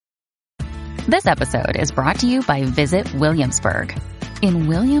This episode is brought to you by Visit Williamsburg. In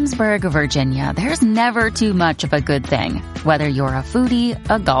Williamsburg, Virginia, there's never too much of a good thing. Whether you're a foodie,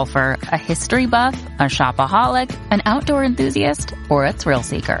 a golfer, a history buff, a shopaholic, an outdoor enthusiast, or a thrill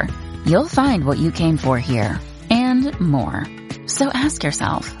seeker, you'll find what you came for here and more. So ask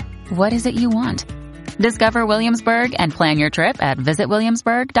yourself, what is it you want? Discover Williamsburg and plan your trip at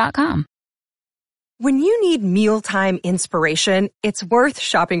visitwilliamsburg.com. When you need mealtime inspiration, it's worth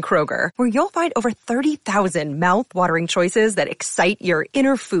shopping Kroger, where you'll find over 30,000 mouth-watering choices that excite your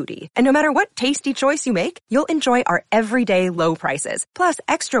inner foodie. And no matter what tasty choice you make, you'll enjoy our everyday low prices, plus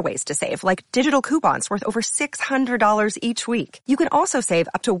extra ways to save, like digital coupons worth over $600 each week. You can also save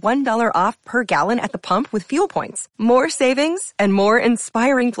up to $1 off per gallon at the pump with fuel points. More savings and more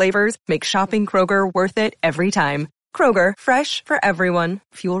inspiring flavors make shopping Kroger worth it every time. Kroger, fresh for everyone.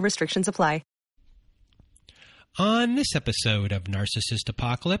 Fuel restrictions apply. On this episode of Narcissist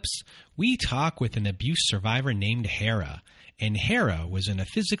Apocalypse, we talk with an abuse survivor named Hera. And Hera was in a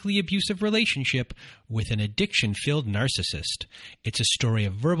physically abusive relationship with an addiction-filled narcissist. It's a story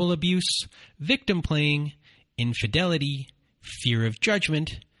of verbal abuse, victim playing, infidelity, fear of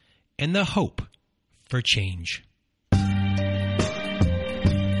judgment, and the hope for change.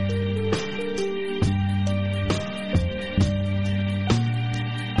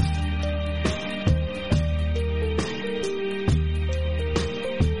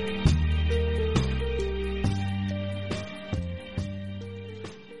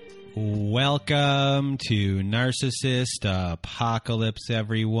 Welcome to Narcissist Apocalypse,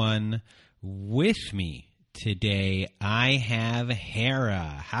 everyone. With me today, I have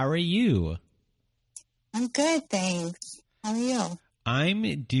Hera. How are you? I'm good, thanks. How are you?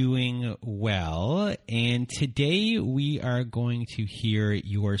 I'm doing well, and today we are going to hear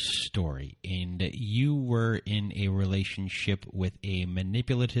your story. And you were in a relationship with a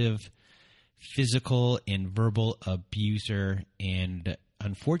manipulative, physical, and verbal abuser, and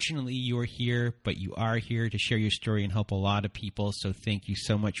unfortunately, you're here, but you are here to share your story and help a lot of people, so thank you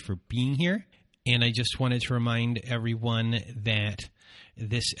so much for being here. And I just wanted to remind everyone that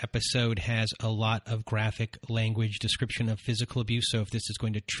this episode has a lot of graphic language description of physical abuse, so if this is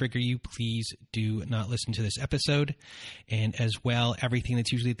going to trigger you, please do not listen to this episode. And as well, everything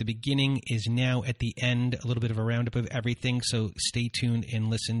that's usually at the beginning is now at the end, a little bit of a roundup of everything, so stay tuned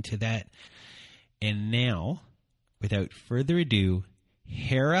and listen to that. And now, without further ado,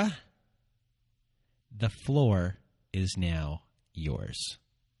 Hera, the floor is now yours.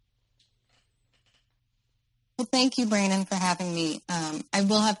 Well, thank you, Brandon, for having me. I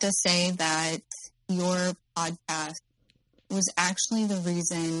will have to say that your podcast was actually the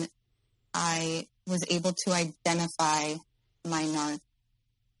reason I was able to identify my narc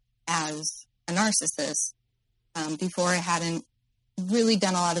as a narcissist. Before I hadn't really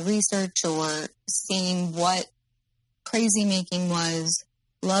done a lot of research or seen what crazy making was,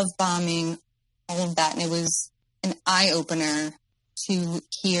 love bombing, all of that. And it was an eye-opener to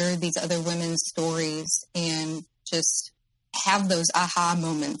hear these other women's stories and just have those aha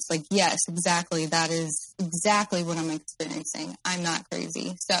moments. Like, yes, exactly. That is exactly what I'm experiencing. I'm not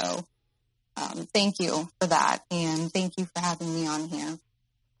crazy. So thank you for that. And thank you for having me on here.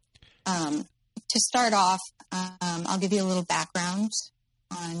 To start off, I'll give you a little background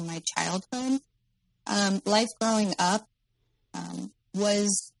on my childhood. Life growing up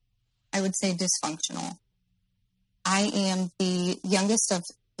was, I would say, dysfunctional. I am the youngest of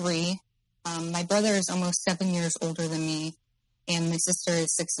three. My brother is almost 7 years older than me, and my sister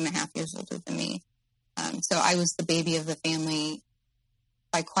is 6.5 years older than me. So I was the baby of the family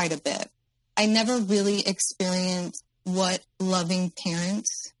by quite a bit. I never really experienced what loving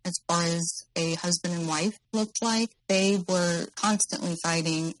parents, as far as a husband and wife, looked like. They were constantly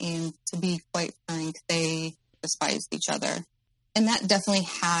fighting, and to be quite frank, they despised each other. And that definitely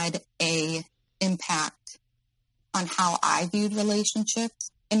had a impact on how I viewed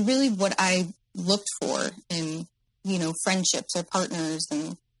relationships and really what I looked for in, friendships or partners.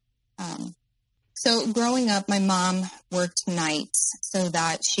 And so growing up, my mom worked nights so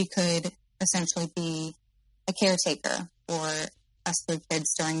that she could essentially be a caretaker for us three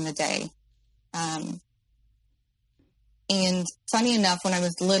kids during the day. And funny enough, when I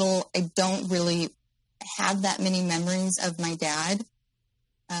was little, I don't really have that many memories of my dad.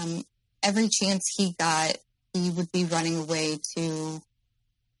 Every chance he got, he would be running away to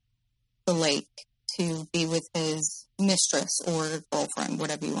the lake to be with his mistress or girlfriend,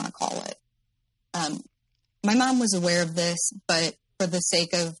 whatever you want to call it. My mom was aware of this, but for the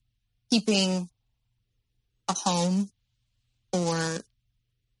sake of keeping a home for,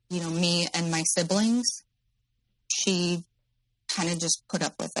 me and my siblings, she kind of just put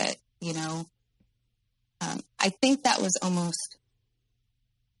up with it. you know. I think that was almost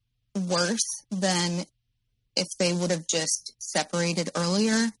worse than if they would have just separated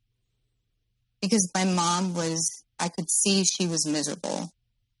earlier, because my mom I could see she was miserable.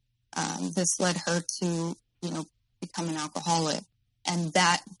 This led her to, become an alcoholic. And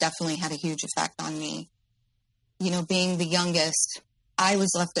that definitely had a huge effect on me. Being the youngest, I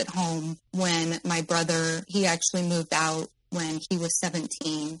was left at home when my brother, he actually moved out when he was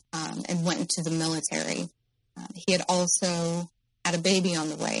 17 and went into the military. He had also had a baby on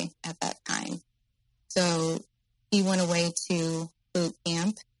the way at that time. So he went away to boot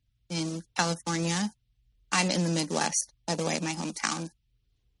camp in California. I'm in the Midwest, by the way, my hometown.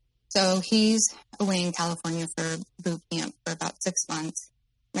 So he's away in California for boot camp for about 6 months.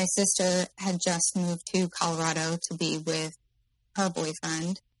 My sister had just moved to Colorado to be with her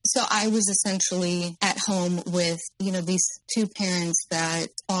boyfriend. So I was essentially at home with, these two parents that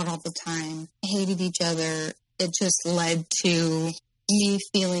fought all the time, hated each other. It just led to me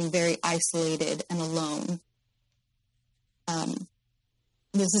feeling very isolated and alone.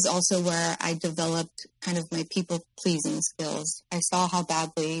 This is also where I developed kind of my people-pleasing skills. I saw how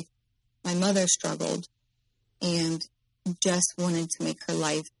badly my mother struggled and just wanted to make her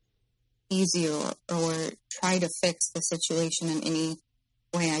life easier or try to fix the situation in any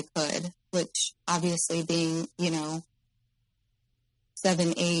way I could, which obviously being,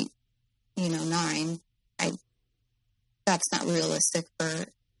 7, 8, 9, that's not realistic for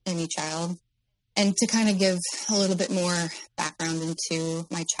any child. And to kind of give a little bit more background into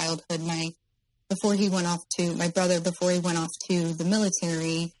my childhood, my brother, before he went off to the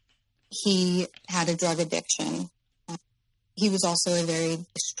military, he had a drug addiction. He was also a very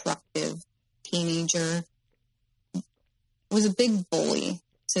destructive teenager, was a big bully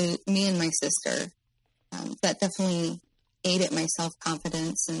to me and my sister. That definitely ate at my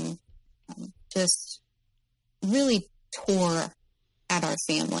self-confidence and just really tore at our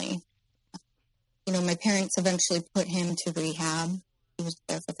family. My parents eventually put him to rehab. He was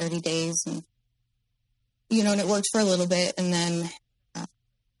there for 30 days and it worked for a little bit. And then,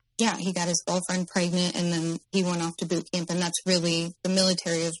 he got his girlfriend pregnant and then he went off to boot camp. And that's really, the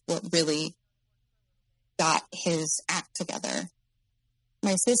military is what really got his act together.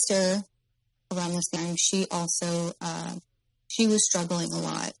 My sister, around this time, she also, she was struggling a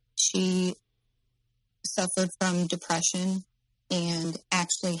lot. She suffered from depression and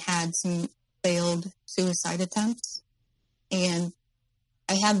actually had some failed suicide attempts. And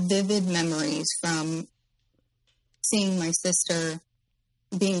I have vivid memories from seeing my sister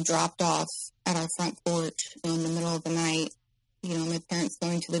being dropped off at our front porch in the middle of the night. My parents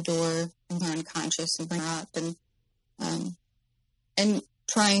going to the door and her unconscious and bring her up and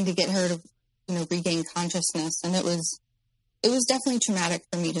trying to get her to, regain consciousness. And it was definitely traumatic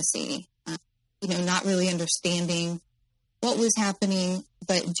for me to see, not really understanding what was happening,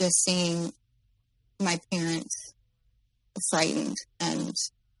 but just seeing my parents frightened and,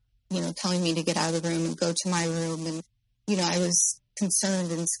 telling me to get out of the room and go to my room. And, I was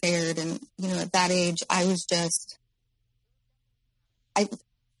concerned and scared. And, at that age, I was just, I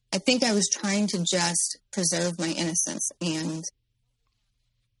think I was trying to just preserve my innocence. And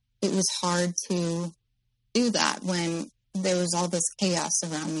it was hard to do that when there was all this chaos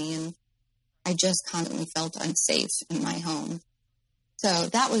around me. And I just constantly felt unsafe in my home. So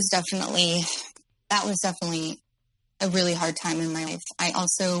that was definitely a really hard time in my life. I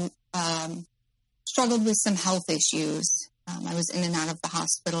also struggled with some health issues. I was in and out of the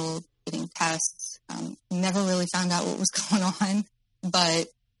hospital getting tests. Never really found out what was going on, but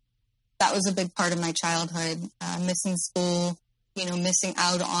that was a big part of my childhood. Missing school, missing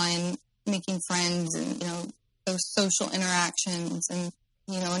out on making friends and, those social interactions. And,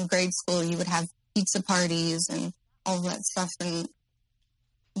 in grade school, you would have pizza parties and all that stuff. And,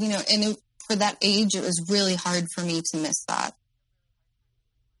 for that age, it was really hard for me to miss that.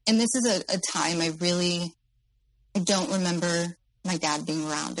 And this is a time I don't remember my dad being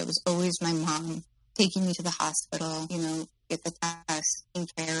around. It was always my mom taking me to the hospital, get the test, taking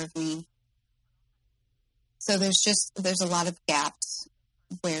care of me. So there's a lot of gaps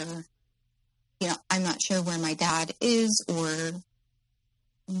where, I'm not sure where my dad is or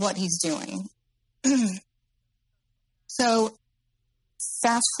what he's doing. So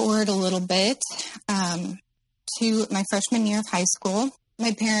fast forward a little bit to my freshman year of high school.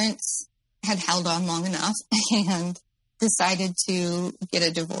 My parents had held on long enough and decided to get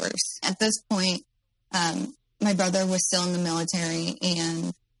a divorce. At this point, my brother was still in the military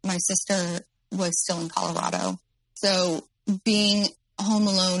and my sister was still in Colorado. So being home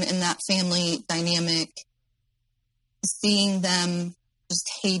alone in that family dynamic, seeing them just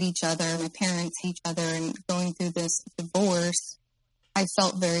hate each other. My parents hate each other, and going through this divorce, I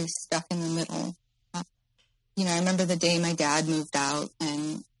felt very stuck in the middle. I remember the day my dad moved out,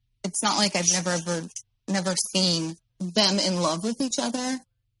 and it's not like I've never seen them in love with each other.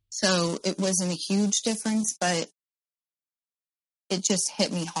 So it wasn't a huge difference, but it just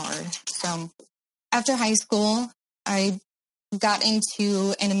hit me hard. So after high school, I got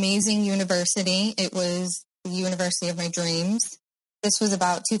into an amazing university. It was the university of my dreams. This was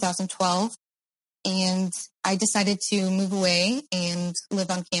about 2012, and I decided to move away and live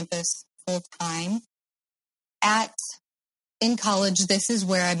on campus full time. In college, this is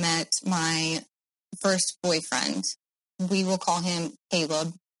where I met my first boyfriend. We will call him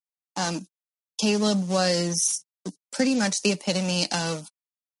Caleb. Caleb was pretty much the epitome of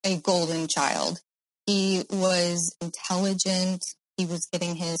a golden child. He was intelligent. He was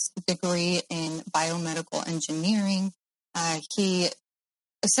getting his degree in biomedical engineering. He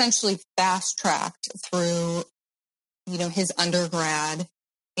essentially fast-tracked through, his undergrad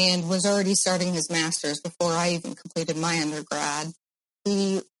and was already starting his master's before I even completed my undergrad.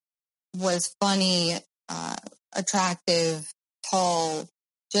 He was funny, attractive, tall,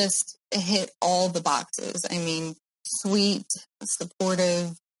 just hit all the boxes. I mean, sweet,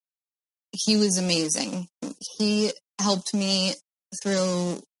 supportive. He was amazing. He helped me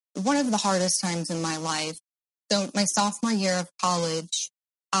through one of the hardest times in my life. So my sophomore year of college,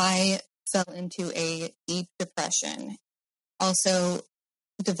 I fell into a deep depression. Also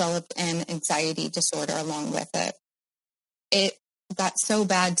developed an anxiety disorder along with it. It got so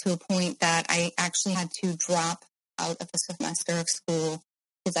bad to a point that I actually had to drop out of a semester of school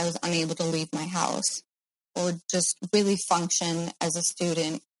because I was unable to leave my house or just really function as a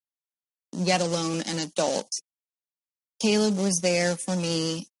student, yet alone an adult. Caleb was there for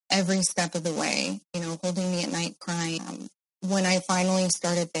me every step of the way, holding me at night crying. When I finally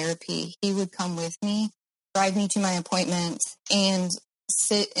started therapy, he would come with me, drive me to my appointments, and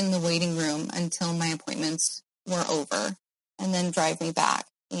sit in the waiting room until my appointments were over, and then drive me back.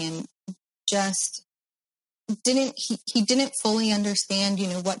 And just he didn't fully understand,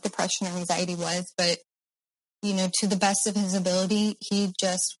 what depression or anxiety was, but, to the best of his ability, he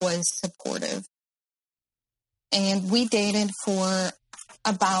just was supportive. And we dated for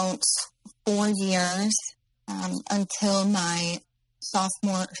about 4 years until my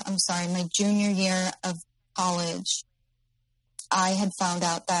junior year of college. I had found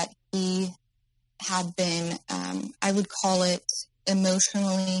out that he had been, I would call it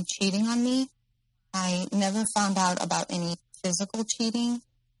emotionally cheating on me. I never found out about any physical cheating,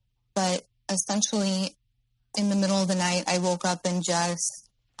 but essentially in the middle of the night, I woke up and I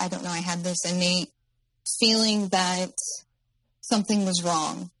had this innate feeling that something was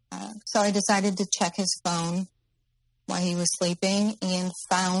wrong. So I decided to check his phone while he was sleeping and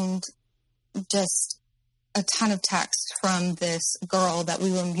found just a ton of texts from this girl that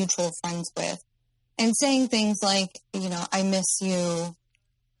we were mutual friends with, and saying things like, I miss you.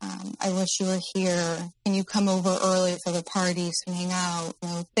 I wish you were here. Can you come over early for the party and hang out?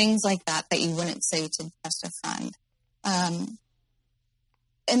 Things like that you wouldn't say to just a friend. And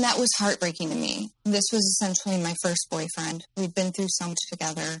that was heartbreaking to me. This was essentially my first boyfriend. We'd been through so much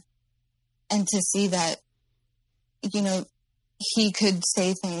together. And to see that, he could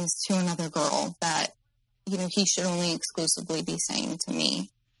say things to another girl that, he should only exclusively be saying to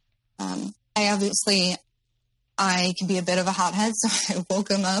me. I can be a bit of a hothead, so I woke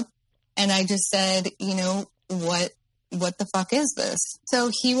him up and I just said, what the fuck is this?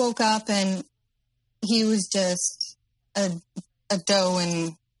 So he woke up and he was just a doe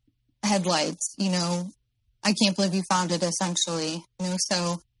in headlights, I can't believe you found it, essentially,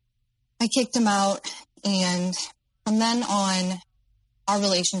 so I kicked him out, and from then on, our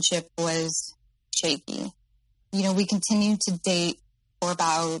relationship was shaky. We continued to date for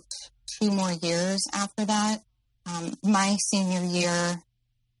about 2 more years after that. My senior year,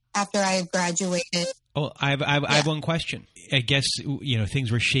 after I had graduated. Oh, I have one question. I guess,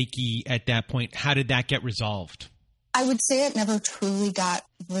 things were shaky at that point. How did that get resolved? I would say it never truly got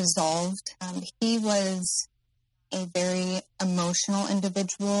resolved. He was a very emotional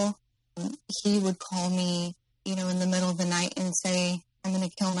individual. He would call me, in the middle of the night and say, I'm going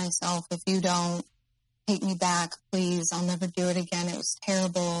to kill myself if you don't take me back, please. I'll never do it again. It was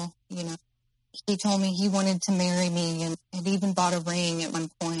terrible. He told me he wanted to marry me and had even bought a ring at one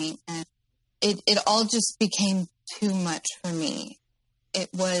point. And it all just became too much for me. It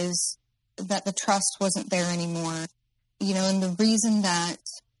was that the trust wasn't there anymore. And the reason that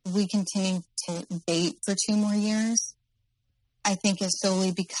we continued to date for 2 more years, I think, is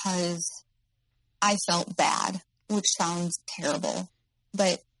solely because I felt bad, which sounds terrible.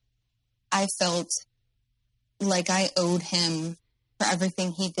 but I felt like I owed him for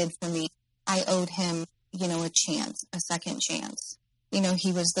everything he did for me. I owed him, a chance, a second chance.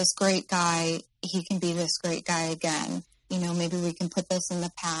 He was this great guy. He can be this great guy again. Maybe we can put this in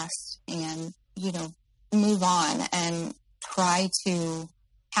the past and, move on and try to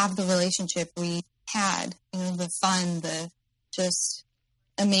have the relationship we had, the fun, the just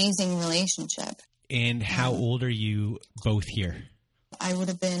amazing relationship. And how old are you both here? I would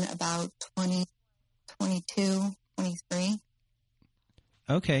have been about 20, 22, 23.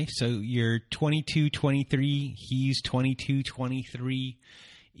 Okay, so you're 22, 23, he's 22, 23.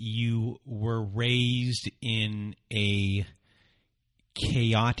 You were raised in a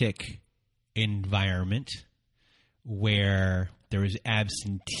chaotic environment where there was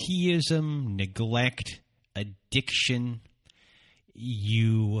absenteeism, neglect, addiction.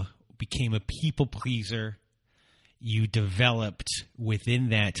 You became a people pleaser. You developed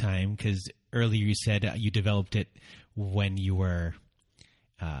within that time, because earlier you said you developed it when you were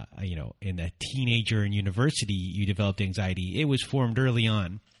in a teenager in university, you developed anxiety. It was formed early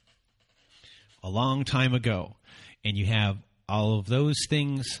on, a long time ago. And you have all of those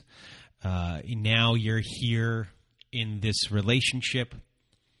things. Now you're here in this relationship.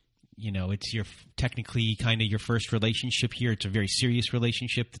 It's technically kind of your first relationship here. It's a very serious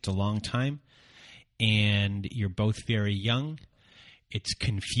relationship. It's a long time. And you're both very young. It's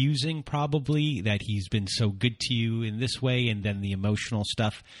confusing probably that he's been so good to you in this way, and then the emotional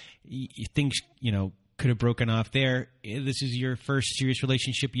stuff, things, could have broken off there. This is your first serious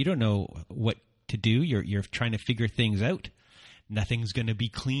relationship. You don't know what to do. You're trying to figure things out. Nothing's going to be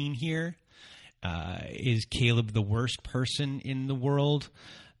clean here. Is Caleb the worst person in the world?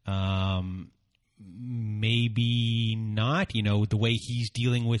 Maybe not. The way he's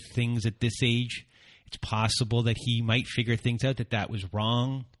dealing with things at this age, it's possible that he might figure things out that was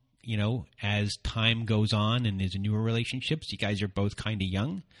wrong, as time goes on and his newer relationships. You guys are both kind of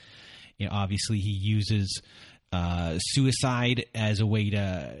young. Obviously he uses suicide as a way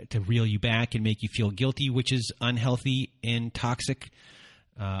to reel you back and make you feel guilty, which is unhealthy and toxic.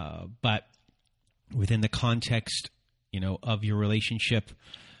 But within the context, of your relationship,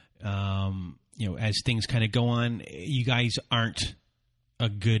 as things kind of go on, you guys aren't a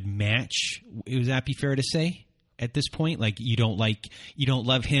good match. Would that be fair to say at this point? Like you don't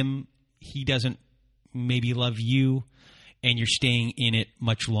love him. He doesn't maybe love you, and you're staying in it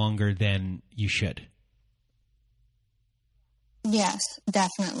much longer than you should. Yes,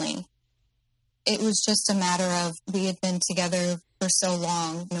 definitely. It was just a matter of, we had been together for so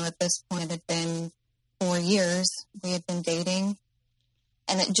long. At this point it had been 4 years. We had been dating,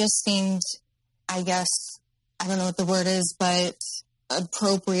 and it just seemed, I guess, I don't know what the word is, but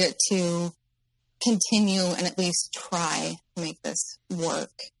appropriate to continue and at least try to make this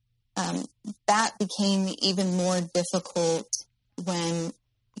work. That became even more difficult when,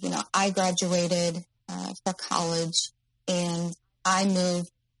 I graduated for college and I moved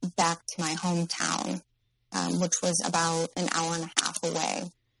back to my hometown, which was about an hour and a half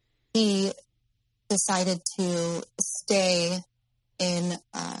away. He decided to stay in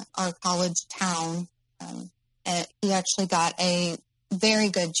our college town. He actually got a very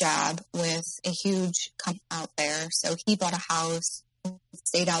good job with a huge company out there. So he bought a house,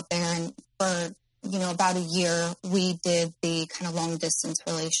 stayed out there, and for, about a year, we did the kind of long distance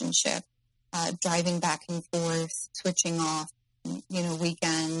relationship, driving back and forth, switching off,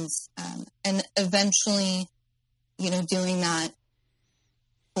 weekends, and eventually, doing that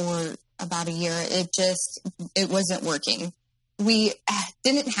for about a year, it wasn't working. We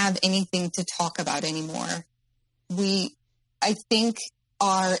didn't have anything to talk about anymore. I think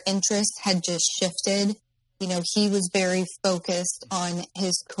our interests had just shifted. He was very focused on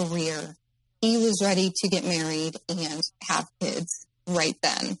his career. He was ready to get married and have kids right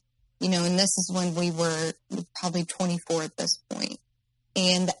then. And this is when we were probably 24 at this point.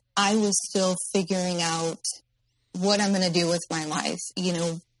 And I was still figuring out what I'm going to do with my life.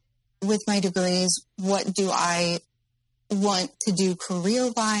 With my degrees, what do I want to do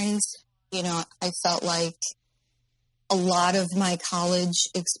career-wise? I felt like a lot of my college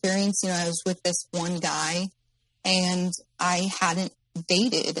experience, I was with this one guy and I hadn't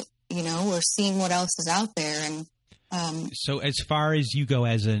dated, or seen what else is out there. And so as far as you go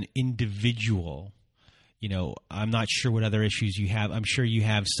as an individual, I'm not sure what other issues you have. I'm sure you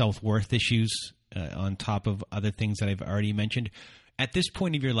have self-worth issues on top of other things that I've already mentioned. At this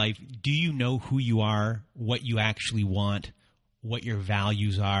point of your life, do you know who you are, what you actually want, what your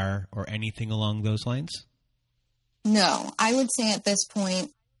values are, or anything along those lines? No, I would say at this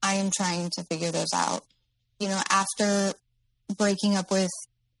point, I am trying to figure those out. After breaking up with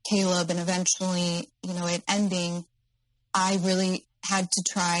Caleb and eventually, it ending, I really had to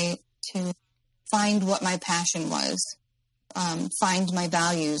try to find what my passion was, find my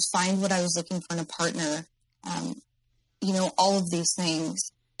values, find what I was looking for in a partner, all of these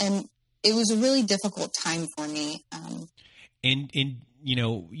things. And it was a really difficult time for me. And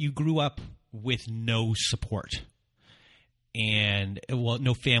you grew up with no support and,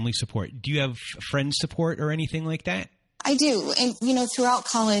 no family support. Do you have friend support or anything like that? I do. And, throughout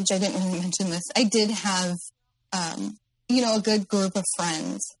college, I didn't really mention this. I did have, a good group of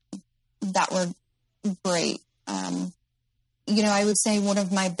friends that were great. I would say one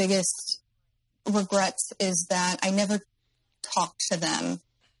of my biggest regrets is that I never talked to them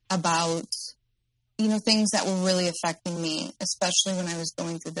about, things that were really affecting me, especially when I was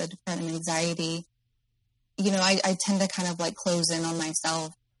going through the depression and anxiety. I tend to kind of close in on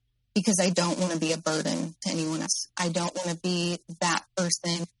myself because I don't want to be a burden to anyone else. I don't want to be that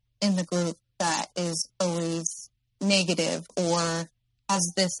person in the group that is always negative or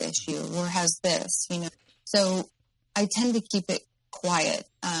has this issue or has this, So I tend to keep it quiet.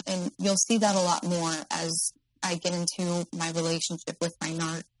 And you'll see that a lot more as I get into my relationship with my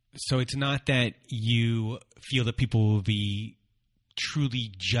narc. So it's not that you feel that people will be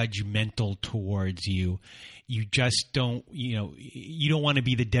truly judgmental towards you. You just don't, you don't want to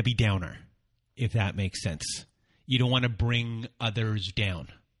be the Debbie Downer, if that makes sense. You don't want to bring others down.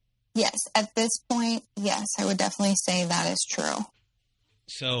 Yes. At this point, yes, I would definitely say that is true.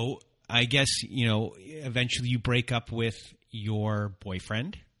 So I guess, eventually you break up with your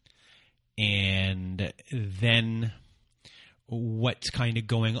boyfriend, and then what's kind of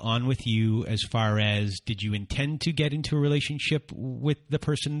going on with you as far as, did you intend to get into a relationship with the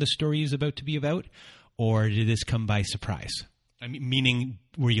person the story is about to be about, or did this come by surprise? I mean, meaning,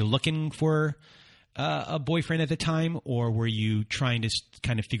 were you looking for a boyfriend at the time, or were you trying to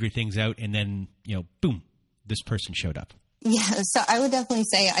kind of figure things out and then, boom, this person showed up? Yeah, so I would definitely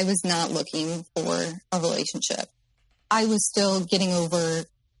say I was not looking for a relationship. I was still getting over,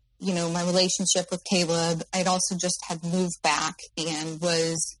 my relationship with Caleb. I'd also just had moved back and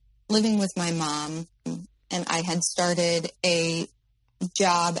was living with my mom. And I had started a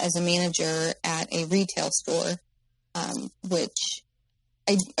job as a manager at a retail store, which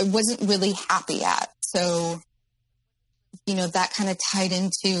I wasn't really happy at. So, that kind of tied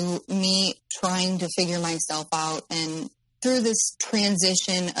into me trying to figure myself out. And through this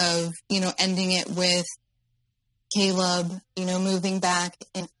transition of, ending it with Caleb, moving back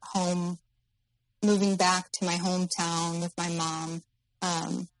to my hometown with my mom,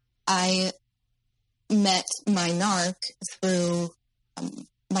 I met my narc through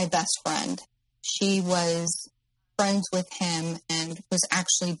my best friend. She was friends with him and was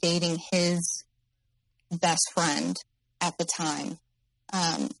actually dating his best friend at the time.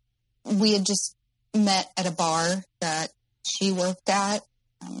 We had just met at a bar that she worked at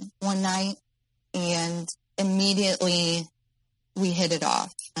one night, and immediately we hit it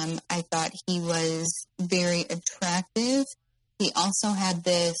off. I thought he was very attractive. He also had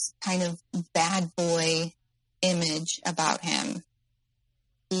this kind of bad boy image about him.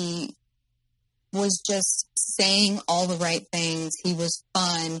 He was just saying all the right things. He was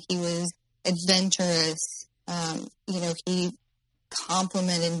fun. He was adventurous. He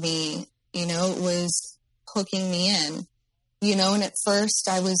complimented me. It was hooking me in. And at first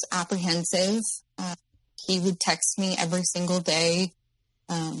I was apprehensive. He would text me every single day,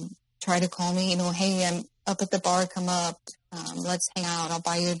 try to call me, hey, I'm up at the bar, come up, let's hang out, I'll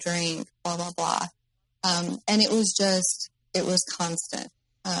buy you a drink, blah, blah, blah. And it was constant,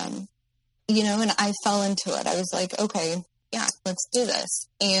 and I fell into it. I was like, okay, yeah, let's do this.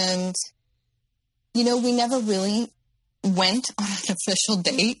 And, we never really went on an official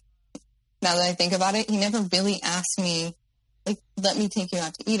date. Now that I think about it, he never really asked me, let me take you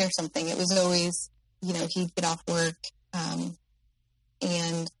out to eat or something. It was always, he'd get off work,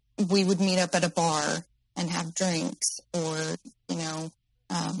 and we would meet up at a bar and have drinks, or,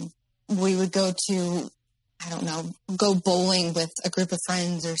 we would go to, go bowling with a group of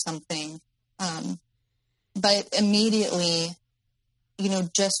friends or something. But immediately,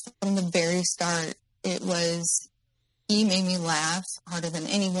 just from the very start, he made me laugh harder than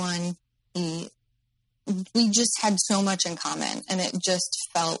anyone. We just had so much in common, and it just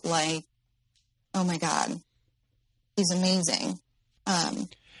felt like, oh my God, he's amazing.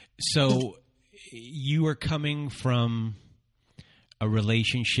 So you were coming from a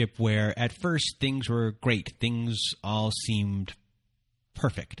relationship where at first things were great. Things all seemed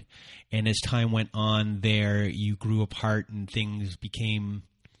perfect. And as time went on there, you grew apart and things became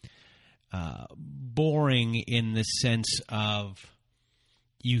boring in the sense of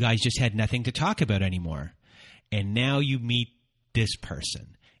you guys just had nothing to talk about anymore. And now you meet this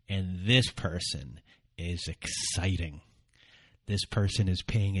person, and this person is exciting. This person is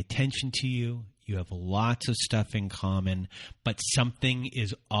paying attention to you. You have lots of stuff in common, but something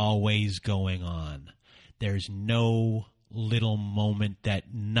is always going on. There's no little moment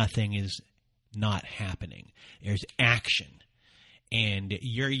that nothing is not happening. There's action. And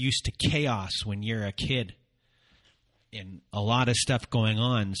you're used to chaos when you're a kid and a lot of stuff going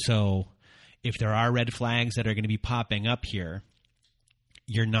on. So if there are red flags that are going to be popping up here,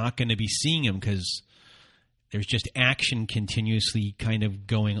 you're not going to be seeing them because there's just action continuously kind of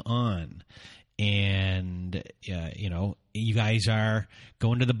going on. And, you guys are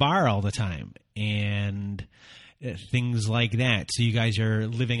going to the bar all the time and things like that. So you guys are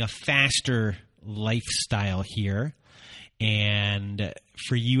living a faster lifestyle here. And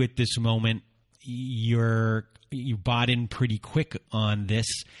for you at this moment, you bought in pretty quick on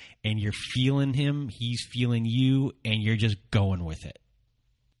this, and you're feeling him, he's feeling you, and you're just going with it.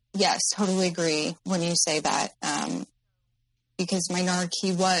 Yes, totally agree when you say that. Because my narc,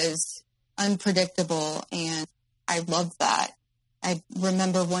 he was unpredictable, and I loved that. I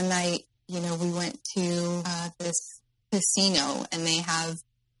remember one night, we went to this casino, and they have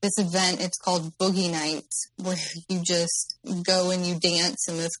this event. It's called Boogie Nights, where you just go and you dance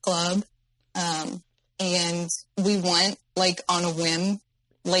in this club. And we went like on a whim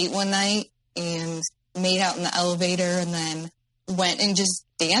late one night and made out in the elevator, and then went and just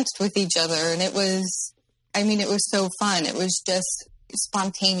danced with each other. And it was so fun. It was just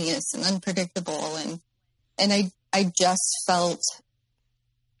spontaneous and unpredictable. And I just felt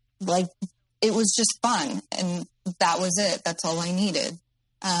like it was just fun. And that was it. That's all I needed.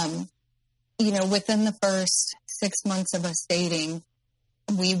 Within the first 6 months of us dating,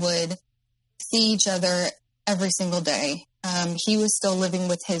 we would see each other every single day. He was still living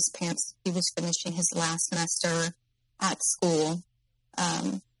with his parents. He was finishing his last semester at school,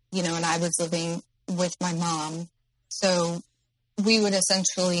 and I was living with my mom. So we would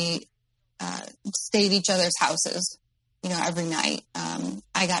essentially stay at each other's houses, every night.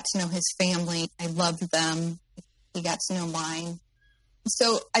 I got to know his family. I loved them. He got to know mine.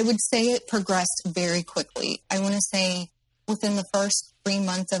 So I would say it progressed very quickly. I want to say within the first 3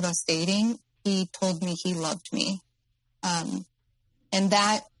 months of us dating, he told me he loved me. And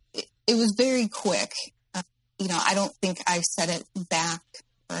that, it was very quick. I don't think I set it back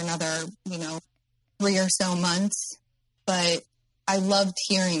for another, 3 or so months, but I loved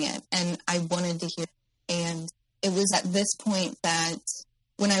hearing it and I wanted to hear it. And it was at this point that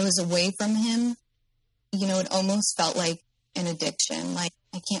when I was away from him, it almost felt like an addiction. Like,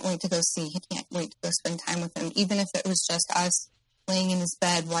 I can't wait to go see him. I can't wait to go spend time with him. Even if it was just us laying in his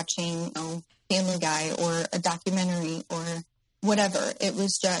bed watching, Family Guy or a documentary or whatever. It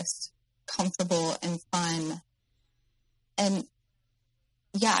was just comfortable and fun. And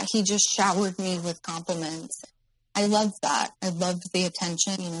yeah, he just showered me with compliments. I loved that. I loved the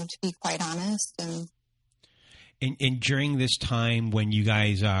attention, to be quite honest. And during this time when you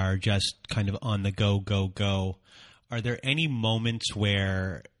guys are just kind of on the go, are there any moments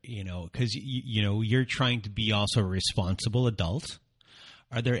where, because, you're trying to be also a responsible adult?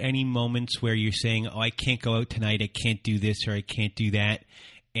 Are there any moments where you're saying, oh, I can't go out tonight, I can't do this or I can't do that,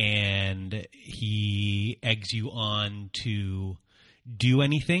 and he eggs you on to do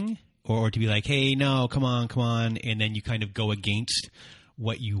anything? Or to be like, hey, no, come on, and then you kind of go against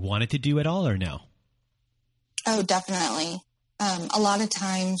what you wanted to do at all, or no? Oh, definitely. A lot of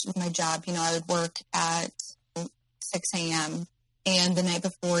times with my job, I would work at 6 a.m. and the night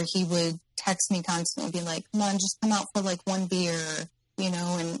before he would text me constantly, be like, come on, just come out for like one beer,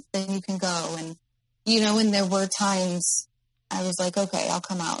 and then you can go. And, and there were times I was like, okay, I'll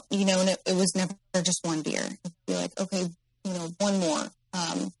come out, and it was never just one beer. It'd be like, okay, one more.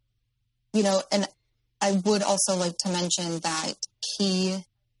 And I would also like to mention that he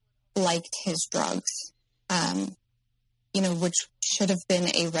liked his drugs, which should have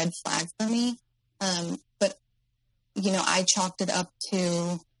been a red flag for me. But I chalked it up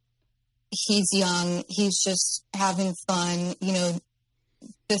to he's young, he's just having fun.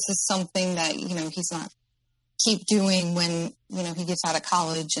 This is something that, he's not keep doing when, he gets out of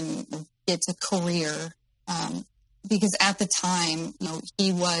college and gets a career. Because at the time,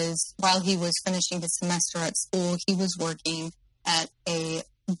 while he was finishing his semester at school, he was working at a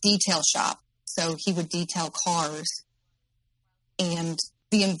detail shop. So he would detail cars. And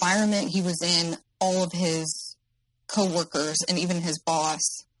the environment he was in, all of his coworkers and even his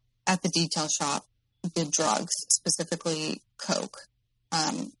boss at the detail shop did drugs, specifically coke.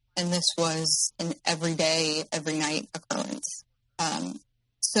 And this was an everyday, every night occurrence.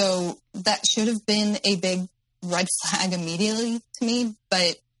 So that should have been a big red flag immediately to me.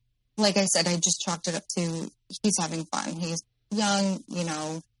 But like I said, I just chalked it up to he's having fun. He's young,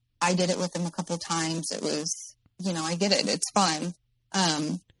 I did it with him a couple times. It was, I get it. It's fun.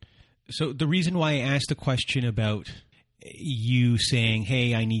 So the reason why I asked the question about you saying,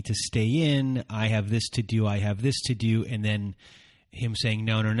 hey, I need to stay in, I have this to do, and then him saying,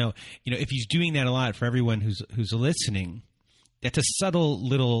 no. If he's doing that a lot, for everyone who's listening, that's a subtle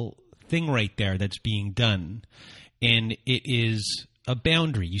little thing right there that's being done. And it is a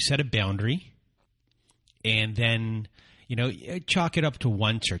boundary. You set a boundary, and then, chalk it up to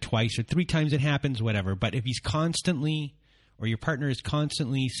once or twice or 3 times it happens, whatever. But if he's constantly, or your partner is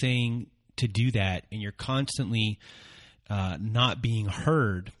constantly saying to do that, and you're constantly not being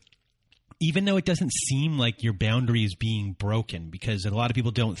heard, even though it doesn't seem like your boundary is being broken, because a lot of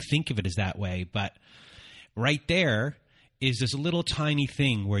people don't think of it as that way, but right there is this little tiny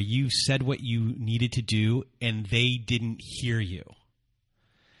thing where you said what you needed to do and they didn't hear you.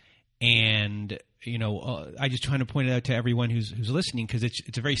 And, I just trying to point it out to everyone who's listening, because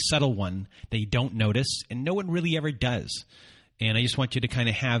it's a very subtle one that you don't notice, and no one really ever does. And I just want you to kind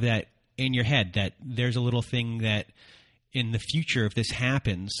of have that in your head, that there's a little thing that in the future, if this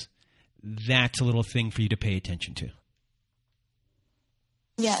happens, that's a little thing for you to pay attention to.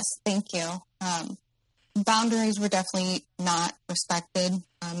 Yes, thank you. Boundaries were definitely not respected.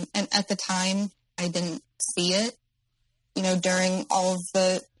 And at the time, I didn't see it. During all of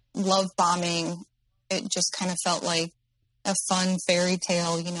the love bombing, it just kind of felt like a fun fairy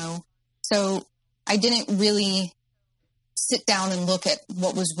tale, So I didn't really sit down and look at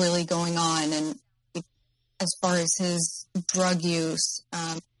what was really going on, and as far as his drug use,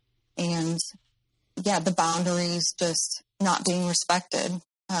 and the boundaries just not being respected.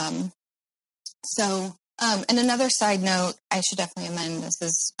 And another side note, I should definitely amend, this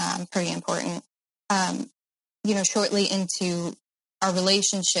is pretty important. Shortly into our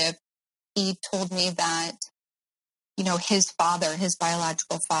relationship, he told me that, his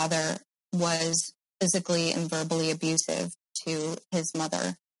biological father, was physically and verbally abusive to his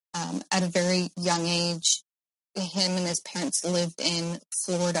mother. At a very young age, him and his parents lived in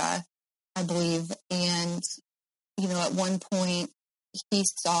Florida, I believe. And, at one point he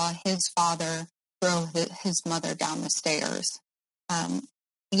saw his father throw his mother down the stairs. And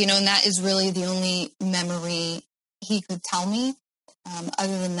that is really the only memory he could tell me.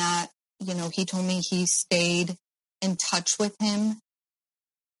 Other than that, he told me he stayed in touch with him.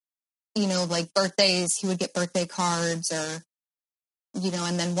 Like birthdays, he would get birthday cards or,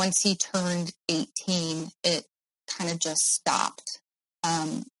 and then once he turned 18, it kind of just stopped.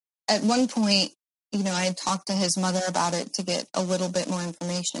 At one point, I had talked to his mother about it to get a little bit more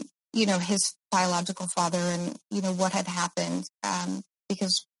information, his biological father and, what had happened.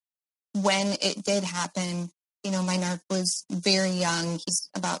 Because when it did happen, my narc was very young. He's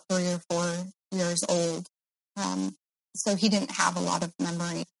about 3 or 4 years old. So he didn't have a lot of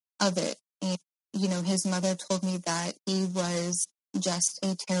memory of it. And, his mother told me that he was just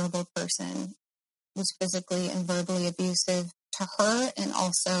a terrible person, was physically and verbally abusive to her and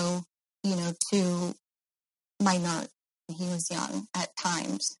also, to my narc. He was young at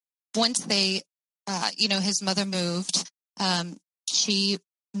times. Once they, his mother moved, she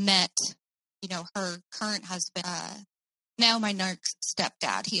met, her current husband, now my narc's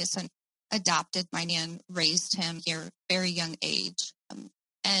stepdad. He has adopted my nan, raised him here, very young age.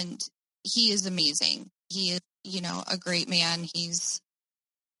 And he is amazing. He is, a great man. He's,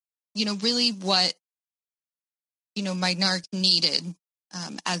 really what, my narc needed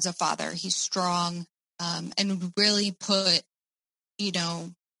as a father. He's strong and really put,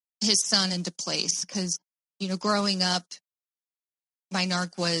 his son into place. Because, growing up, my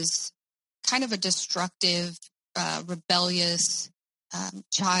narc was kind of a destructive, rebellious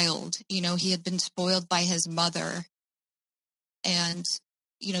child. He had been spoiled by his mother. And,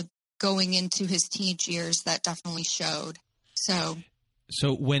 going into his teenage years, that definitely showed. So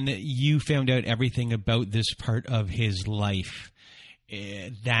when you found out everything about this part of his life,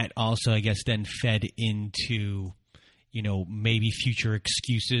 that also, I guess, then fed into, maybe future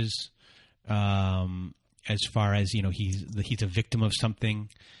excuses as far as, he's a victim of something.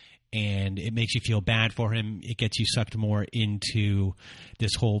 And it makes you feel bad for him. It gets you sucked more into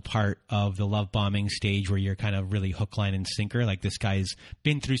this whole part of the love bombing stage where you're kind of really hook, line, and sinker. Like, this guy's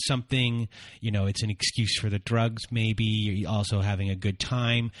been through something. It's an excuse for the drugs maybe. You're also having a good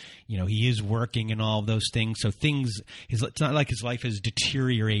time. He is working and all of those things. So it's not like his life has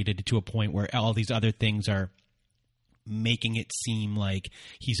deteriorated to a point where all these other things are making it seem like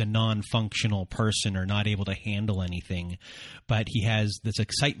he's a non-functional person or not able to handle anything. But he has this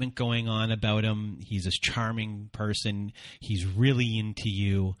excitement going on about him. He's this charming person. He's really into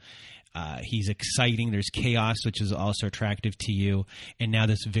you. He's exciting. There's chaos, which is also attractive to you. And now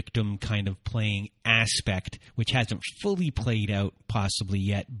this victim kind of playing aspect, which hasn't fully played out possibly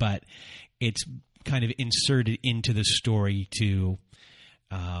yet, but it's kind of inserted into the story to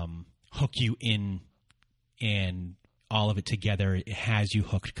hook you in, and all of it together, it has you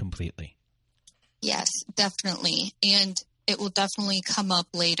hooked completely. Yes, definitely. And it will definitely come up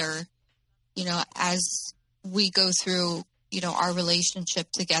later, as we go through, our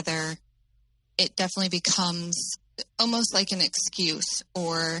relationship together. It definitely becomes almost like an excuse,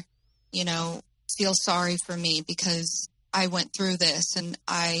 or, feel sorry for me because I went through this and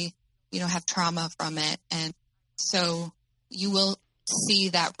I, have trauma from it. And so you will see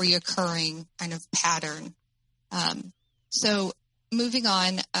that reoccurring kind of pattern. So moving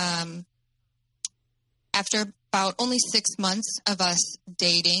on, after about only 6 months of us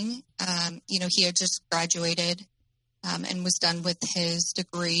dating, he had just graduated and was done with his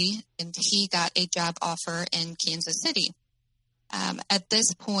degree, and he got a job offer in Kansas City. At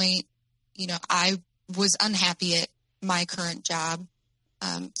this point, I was unhappy at my current job.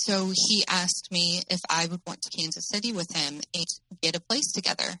 So he asked me if I would want to Kansas City with him and get a place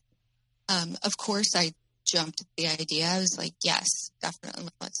together. Of course, I jumped at the idea. I was like, yes, definitely,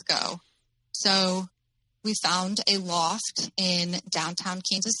 let's go. So we found a loft in downtown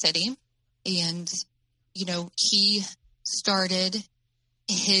Kansas City, and, he started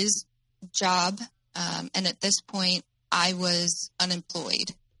his job. And at this point, I was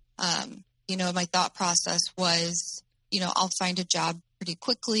unemployed. My thought process was, I'll find a job pretty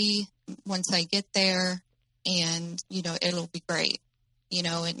quickly once I get there, and, it'll be great,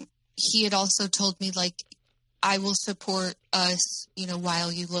 and he had also told me, like, I will support us,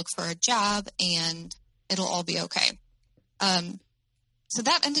 while you look for a job, and it'll all be okay. So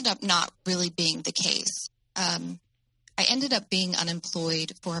that ended up not really being the case. I ended up being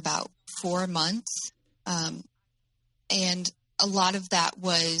unemployed for about 4 months. And a lot of that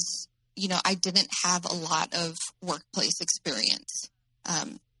was, I didn't have a lot of workplace experience.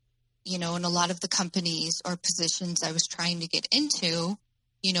 And a lot of the companies or positions I was trying to get into,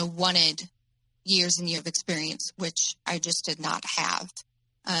 wanted years and years of experience, which I just did not have.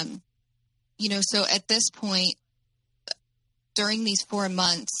 So at this point, during these 4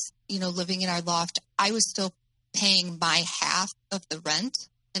 months, living in our loft, I was still paying my half of the rent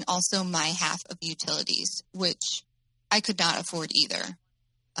and also my half of utilities, which I could not afford either.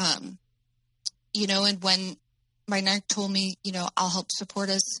 And when my narc told me, I'll help support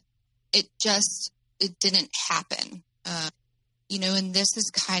us, it didn't happen. And this is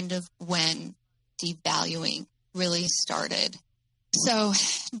kind of when devaluing really started. So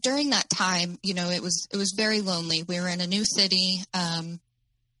during that time, it was very lonely. We were in a new city.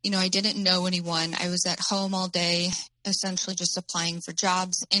 I didn't know anyone. I was at home all day, essentially just applying for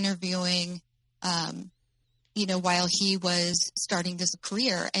jobs, interviewing, while he was starting this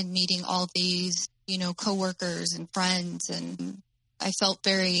career and meeting all these, coworkers and friends. And I felt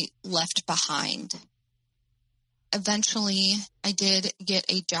very left behind. Eventually, I did get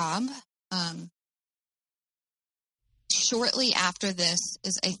a job. Shortly after this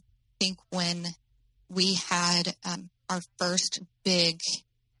is, I think, when we had our first big,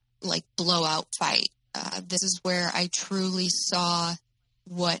 blowout fight. This is where I truly saw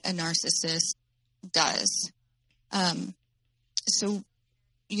what a narcissist does. So,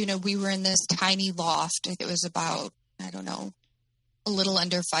 we were in this tiny loft. It was about, a little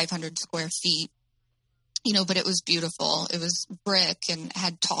under 500 square feet. But it was beautiful. It was brick and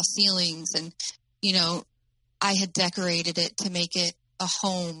had tall ceilings, and, I had decorated it to make it a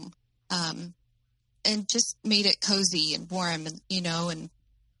home, and just made it cozy and warm, and, and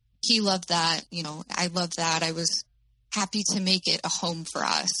he loved that. I loved that. I was happy to make it a home for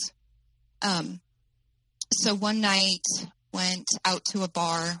us. So one night went out to a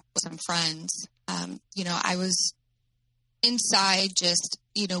bar with some friends. I was inside just,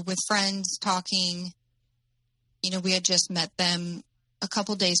 with friends talking. We had just met them a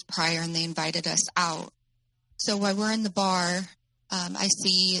couple days prior and they invited us out. So while we're in the bar, I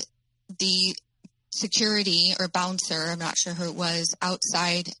see the security or bouncer, I'm not sure who it was,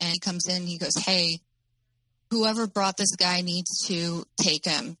 outside, and he comes in and he goes, "Hey, whoever brought this guy needs to take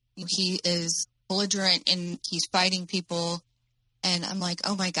him. He is belligerent and he's fighting people." And I'm like,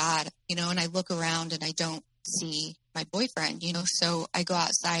 oh my God, and I look around and I don't see my boyfriend, so I go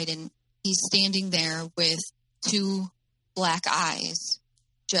outside and he's standing there with 2 black eyes,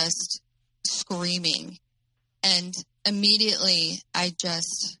 just screaming. And immediately I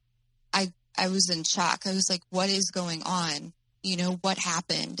was in shock. I was like, what is going on? You know, what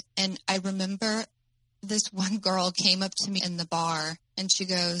happened? And I remember this one girl came up to me in the bar and she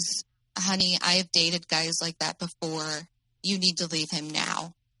goes, honey, I have dated guys like that before. You need to leave him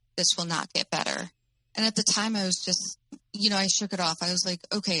now. This will not get better. And at the time I was just, you know, I shook it off. I was like,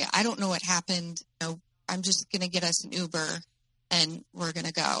 okay, I don't know what happened. You know, I'm just going to get us an Uber and we're going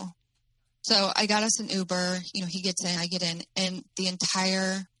to go. So I got us an Uber, you know, he gets in, I get in, and the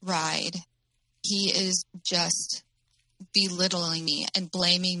entire ride, he is just belittling me and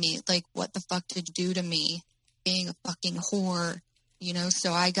blaming me. Like, what the fuck did you do to me? Being a fucking whore, you know?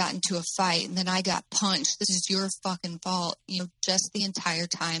 So I got into a fight and then I got punched. This is your fucking fault, you know, just the entire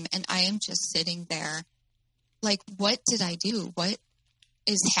time. And I am just sitting there like, what did I do? What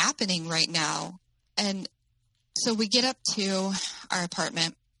is happening right now? And so we get up to our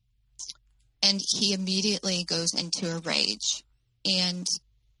apartment and he immediately goes into a rage. And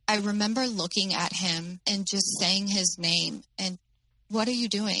I remember looking at him and just saying his name and, what are you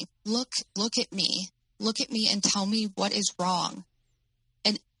doing? Look at me. Look at me and tell me what is wrong.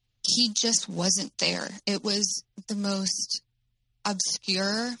 And he just wasn't there. It was the most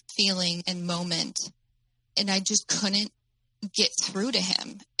obscure feeling and moment. And I just couldn't get through to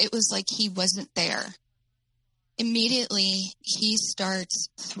him. It was like he wasn't there. Immediately, he starts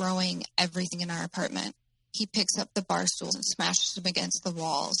throwing everything in our apartment. He picks up the bar stools and smashes them against the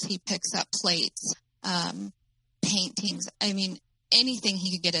walls. He picks up plates, paintings. I mean, anything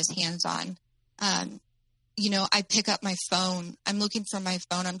he could get his hands on. You know, I pick up my phone. I'm looking for my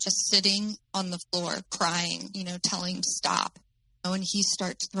phone. I'm just sitting on the floor crying, you know, telling him stop. And he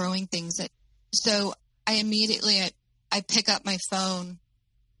starts throwing things at. So I immediately, I pick up my phone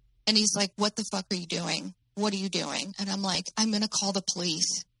and he's like, what the fuck are you doing? What are you doing? And I'm like, I'm going to call the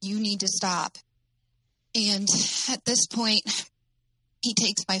police. You need to stop. And at this point, he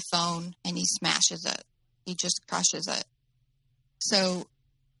takes my phone and he smashes it. He just crushes it. So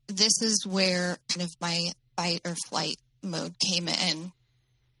this is where kind of my fight or flight mode came in.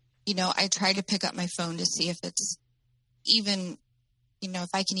 You know, I try to pick up my phone to see if it's even, you know, if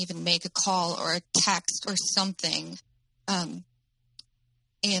I can even make a call or a text or something.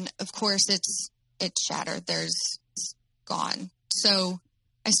 And of course it's shattered. It's gone. So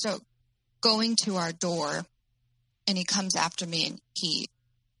I start going to our door and he comes after me and he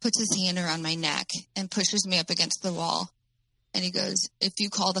puts his hand around my neck and pushes me up against the wall. And he goes, if you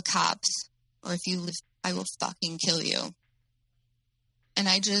call the cops or if you leave, I will fucking kill you. And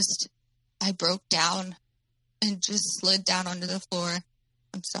I broke down and just slid down onto the floor.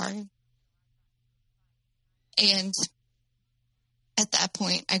 I'm sorry. And at that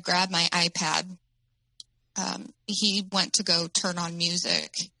point, I grabbed my iPad. He went to go turn on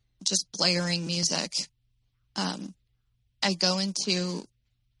music, just blaring music. I go into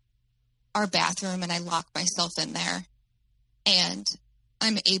our bathroom and I lock myself in there. And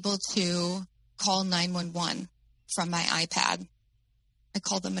I'm able to call 911 from my iPad. I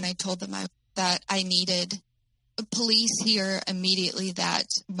called them and I told them that I needed police here immediately, that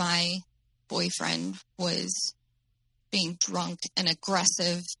my boyfriend was being drunk and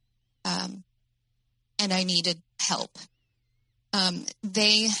aggressive, and I needed help.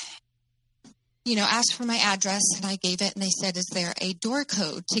 They, you know, asked for my address and I gave it and they said, is there a door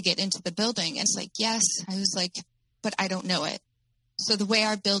code to get into the building? And it's like, yes. I was like, but I don't know it. So the way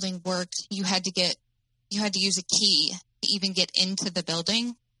our building worked, you had to use a key to even get into the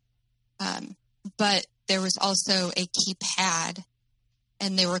building. But there was also a keypad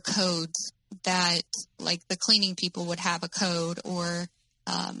and there were codes that, like, the cleaning people would have a code, or,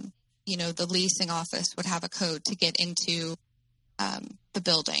 you know, the leasing office would have a code to get into the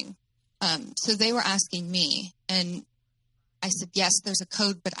building. So they were asking me, and I said, yes, there's a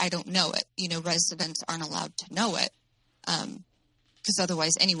code, but I don't know it. You know, residents aren't allowed to know it, because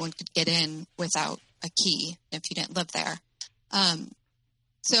otherwise anyone could get in without a key if you didn't live there.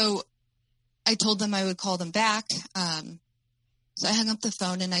 So I told them I would call them back. So I hung up the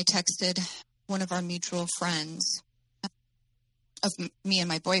phone and I texted one of our mutual friends of me and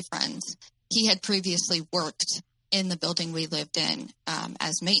my boyfriend's. He had previously worked in the building we lived in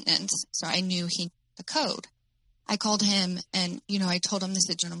as maintenance, so I knew he knew the code. I called him and, you know, I told him the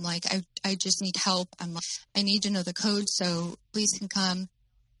situation. I'm like, I just need help. I'm like, I need to know the code so police can come.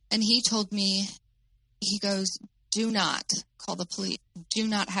 And he told me, he goes, do not call the police. Do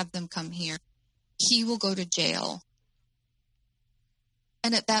not have them come here. He will go to jail.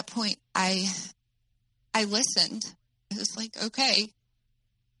 And at that point, I listened. I was like, okay,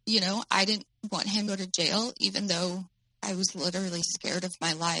 you know, I didn't want him to go to jail, even though I was literally scared of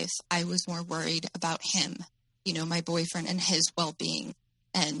my life. I was more worried about him my boyfriend and his well-being,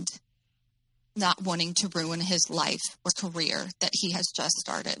 and not wanting to ruin his life or career that he has just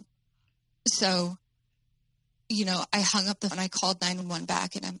started. So, I hung up the phone. I called 911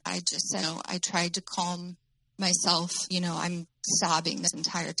 back, and I just said, I tried to calm myself. I'm sobbing this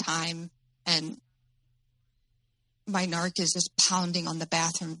entire time, and my narc is just pounding on the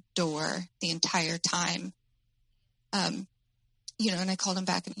bathroom door the entire time. And I called him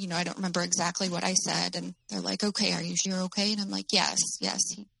back, and, I don't remember exactly what I said. And they're like, okay, are you sure you're okay? And I'm like, yes,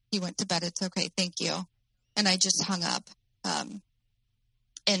 he went to bed. It's okay. Thank you. And I just hung up.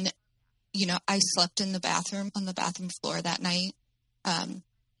 And I slept in the bathroom, on the bathroom floor that night,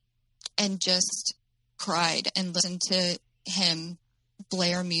 and just cried and listened to him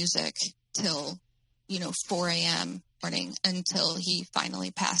blare music till, 4 a.m. morning, until he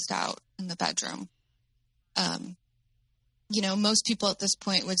finally passed out in the bedroom. Most people at this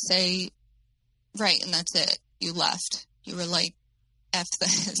point would say, right, and that's it. You left. You were like, F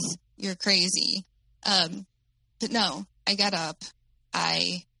this. You're crazy. But no, I got up.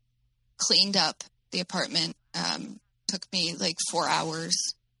 I cleaned up the apartment. Took me like 4 hours,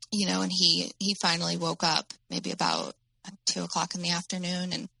 and he finally woke up maybe about 2:00 in the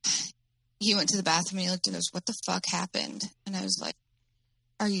afternoon, and he went to the bathroom and he looked and goes, what the fuck happened? And I was like,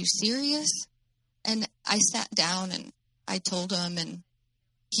 are you serious? And I sat down and I told him, and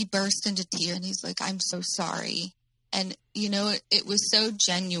he burst into tears, and he's like, I'm so sorry. And, it was so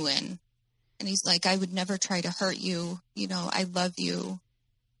genuine. And he's like, I would never try to hurt you. I love you.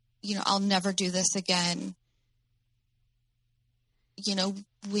 I'll never do this again.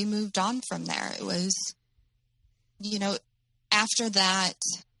 We moved on from there. It was, after that,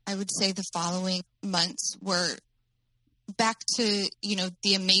 I would say the following months were back to,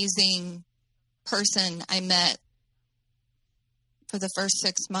 the amazing person I met for the first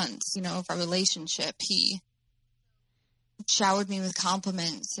 6 months, of our relationship. He showered me with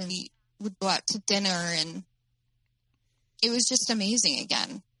compliments, and we would go out to dinner, and it was just amazing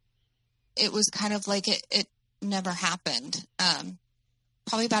again. It was kind of like it never happened.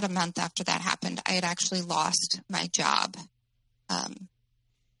 Probably about a month after that happened, I had actually lost my job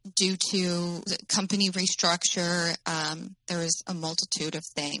due to the company restructure. There was a multitude of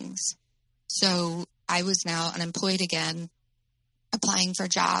things. So I was now unemployed again, applying for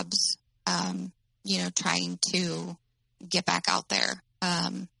jobs, trying to get back out there.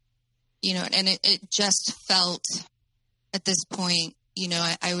 And it just felt at this point,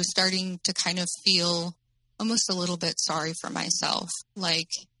 I was starting to kind of feel almost a little bit sorry for myself. Like,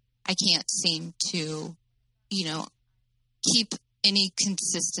 I can't seem to, keep any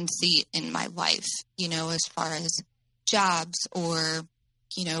consistency in my life, as far as jobs or,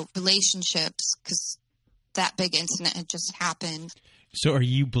 relationships, because that big incident had just happened. So are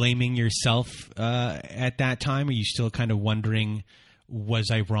you blaming yourself at that time? Are you still kind of wondering, was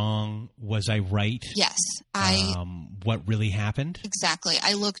I wrong? Was I right? Yes. What really happened? Exactly.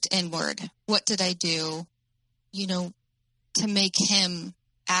 I looked inward. What did I do, to make him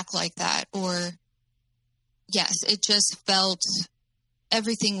act like that? Or, yes, it just felt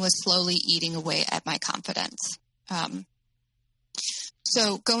everything was slowly eating away at my confidence.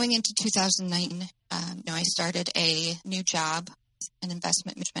 So going into 2009, I started a new job, an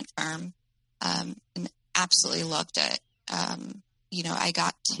investment management firm, and absolutely loved it. I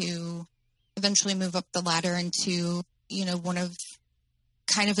got to eventually move up the ladder into, one of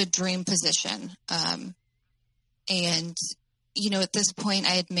kind of a dream position. And, at this point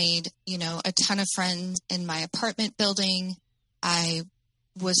I had made, a ton of friends in my apartment building. I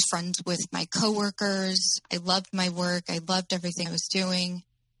was friends with my coworkers. I loved my work. I loved everything I was doing.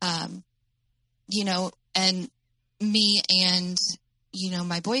 And me and,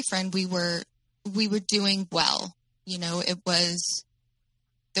 my boyfriend, we were doing well.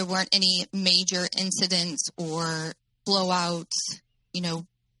 There weren't any major incidents or blowouts.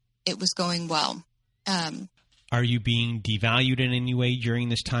 It was going well. Are you being devalued in any way during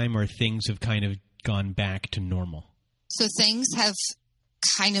this time, or things have kind of gone back to normal? So things have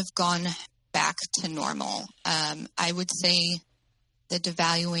kind of gone back to normal. I would say the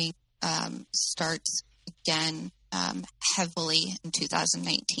devaluing starts again heavily in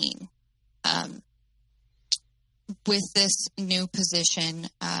 2019. With this new position,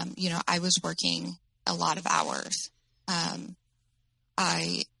 I was working a lot of hours.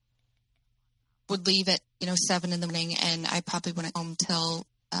 I would leave at 7 in the morning, and I probably went home till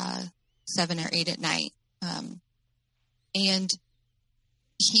 7 or 8 at night. And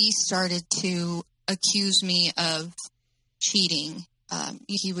he started to accuse me of cheating.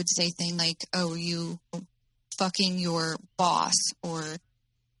 He would say things like, "Oh, you fucking your boss,"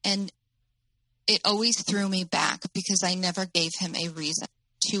 and it always threw me back because I never gave him a reason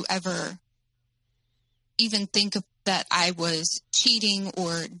to ever even think of that I was cheating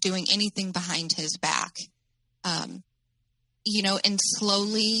or doing anything behind his back. And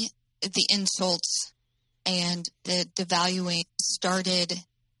slowly the insults and the devaluing started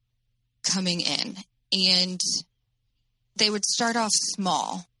coming in, and they would start off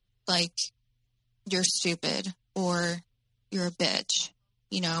small, like you're stupid or you're a bitch,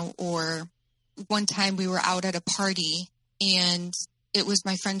 or one time we were out at a party and it was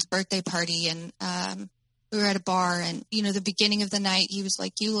my friend's birthday party, and we were at a bar, and, the beginning of the night, he was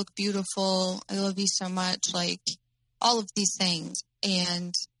like, you look beautiful. I love you so much. Like all of these things.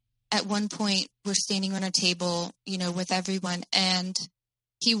 And at one point we're standing on a table, with everyone, and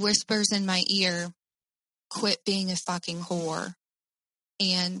he whispers in my ear, quit being a fucking whore.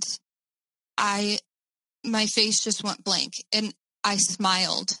 And my face just went blank, and I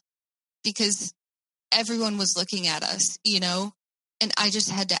smiled because everyone was looking at us, and I just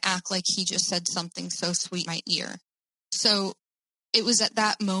had to act like he just said something so sweet in my ear. So it was at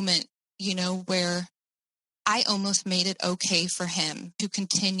that moment, where I almost made it okay for him to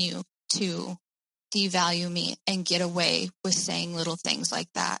continue to devalue me and get away with saying little things like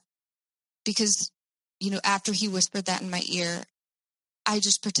that. Because, after he whispered that in my ear, I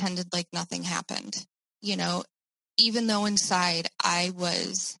just pretended like nothing happened, even though inside I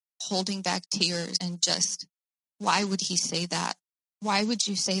was holding back tears and just, why would he say that? Why would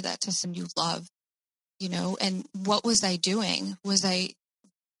you say that to someone you love? And what was I doing? Was I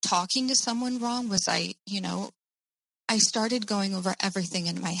talking to someone wrong? Was I started going over everything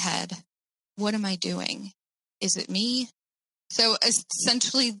in my head. What am I doing? Is it me? So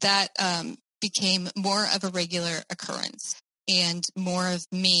essentially that became more of a regular occurrence and more of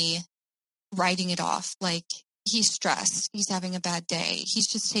me writing it off. Like, he's stressed. He's having a bad day. He's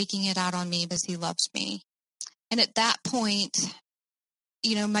just taking it out on me because he loves me. And at that point,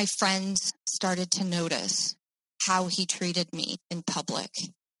 my friends started to notice how he treated me in public.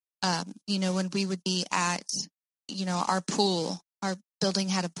 When we would be at, our pool, our building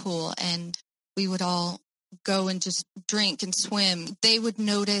had a pool, and we would all go and just drink and swim. They would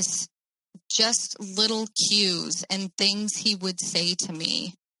notice just little cues and things he would say to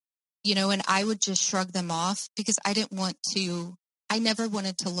me, and I would just shrug them off because I never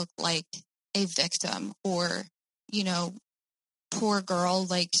wanted to look like a victim or, poor girl,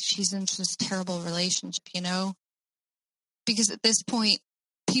 like she's in this terrible relationship, because at this point,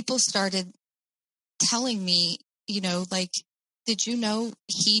 people started telling me, like, did you know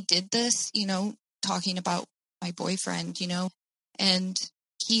he did this, talking about my boyfriend, and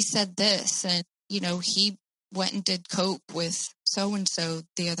he said this, and, he went and did coke with so-and-so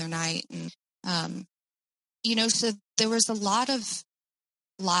the other night. And, so there was a lot of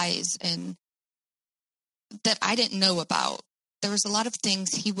lies and that I didn't know about. There was a lot of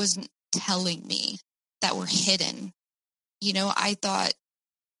things he wasn't telling me that were hidden. I thought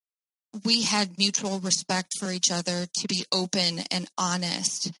we had mutual respect for each other to be open and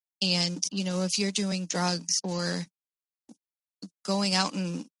honest. And, if you're doing drugs or going out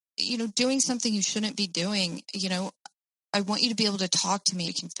and, doing something you shouldn't be doing, I want you to be able to talk to me.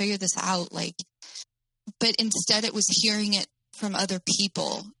 You can figure this out. But instead it was hearing it from other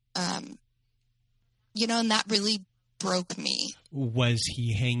people, and that really broke me. Was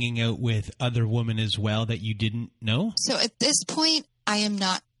he hanging out with other women as well that you didn't know? So at this point, I am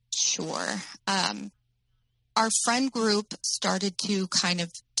not sure. Our friend group started to kind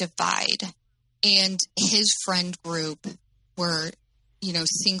of divide, and his friend group were,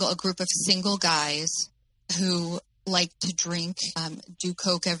 a group of single guys who like to drink, do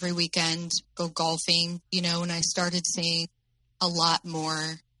coke every weekend, go golfing, and I started seeing a lot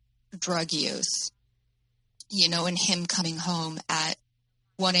more drug use, and him coming home at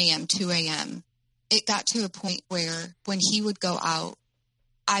 1 a.m., 2 a.m. It got to a point where when he would go out,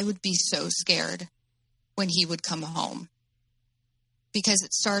 I would be so scared when he would come home, because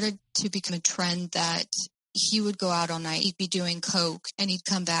it started to become a trend that he would go out all night, he'd be doing coke, and he'd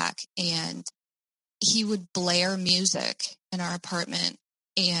come back and he would blare music in our apartment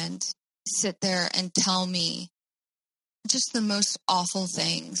and sit there and tell me just the most awful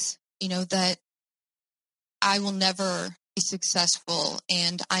things, that I will never be successful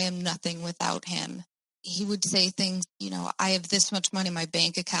and I am nothing without him. He would say things, I have this much money in my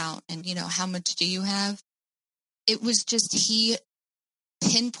bank account, and, how much do you have? It was just, he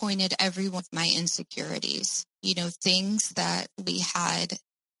pinpointed every one of my insecurities, things that we had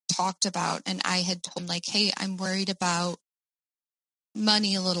talked about. And I had told him, like, hey, I'm worried about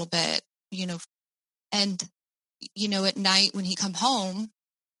money a little bit, and, at night when he come home,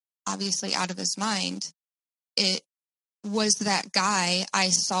 obviously out of his mind, it was that guy I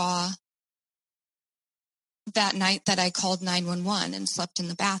saw that night that I called 911 and slept in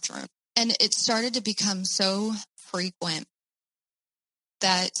the bathroom. And it started to become so frequent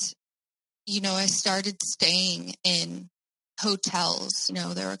that, I started staying in hotels.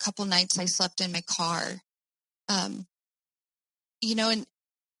 There were a couple nights I slept in my car. And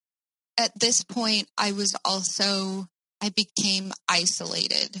at this point, I became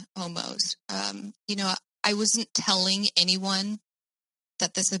isolated almost. I wasn't telling anyone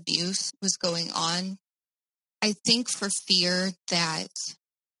that this abuse was going on. I think for fear that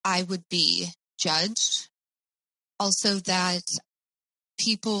I would be judged. Also that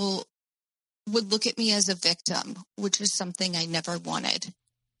people would look at me as a victim, which is something I never wanted.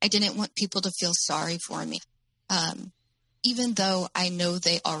 I didn't want people to feel sorry for me, even though I know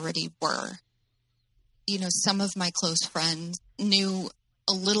they already were. Some of my close friends knew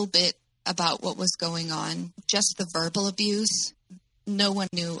a little bit about what was going on, just the verbal abuse. No one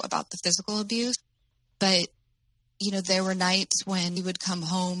knew about the physical abuse. But, there were nights when he would come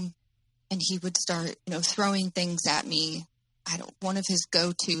home and he would start, throwing things at me. One of his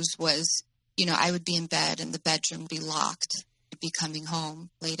go-tos was, I would be in bed and the bedroom would be locked. I'd be coming home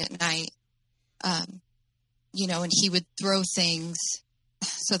late at night, and he would throw things.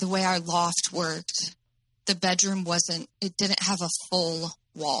 So the way our loft worked, the bedroom it didn't have a full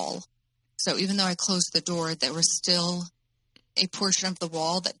wall. So even though I closed the door, there was still a portion of the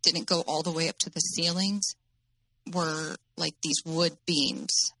wall that didn't go all the way up to the ceilings, were like these wood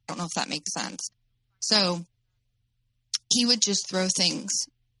beams. I don't know if that makes sense. So he would just throw things,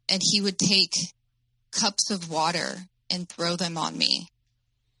 and he would take cups of water and throw them on me,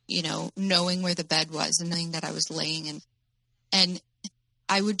 knowing where the bed was and knowing that I was laying in. And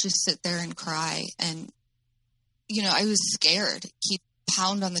I would just sit there and cry. And, I was scared. He'd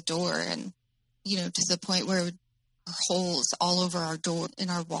pound on the door and, to the point where it would holes all over our door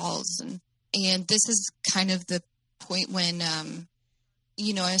and our walls. And this is kind of the point when,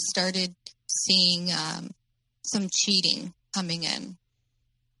 I started seeing some cheating coming in.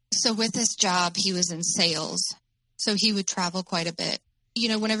 So with his job, he was in sales. So he would travel quite a bit.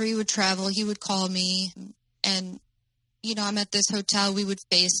 Whenever he would travel, he would call me and, I'm at this hotel, we would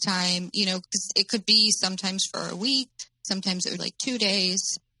FaceTime, because it could be sometimes for a week, sometimes it was like 2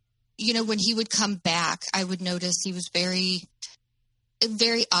 days. When he would come back, I would notice he was very,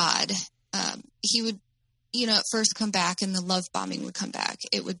 very odd. He would, at first come back and the love bombing would come back.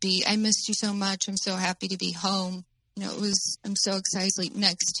 It would be, I missed you so much. I'm so happy to be home. I'm so excited to sleep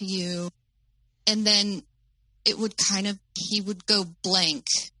next to you. And then it would he would go blank,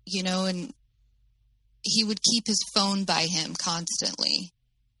 and he would keep his phone by him constantly.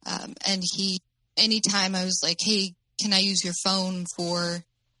 And anytime I was like, hey, can I use your phone for,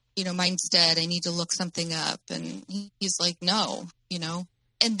 mine's dead. I need to look something up. And he's like, no,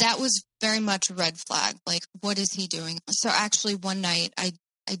 and that was very much a red flag. Like, what is he doing? So actually one night I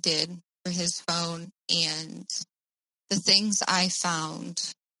did for his phone, and the things I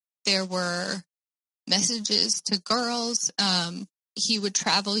found, there were messages to girls. He would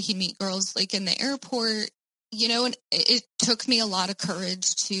travel, he'd meet girls like in the airport, and it took me a lot of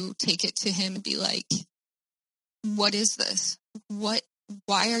courage to take it to him and be like, what is this? Why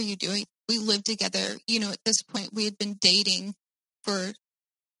are you doing? We lived together. At this point we had been dating for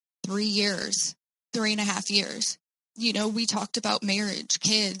 3 years, 3.5 years. We talked about marriage,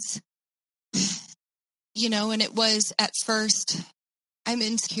 kids, and it was at first, I'm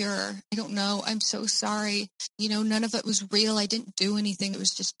insecure. I don't know. I'm so sorry. None of it was real. I didn't do anything. It was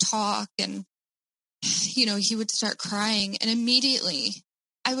just talk. And, he would start crying, and immediately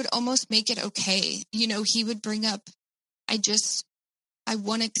I would almost make it okay. He would bring up, I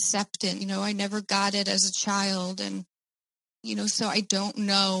want acceptance. I never got it as a child. And, so I don't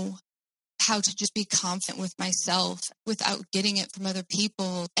know how to just be confident with myself without getting it from other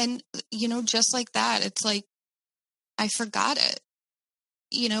people. And, just like that, it's like, I forgot it.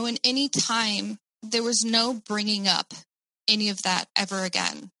 And any time, there was no bringing up any of that ever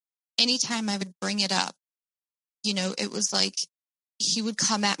again. Anytime I would bring it up, it was like he would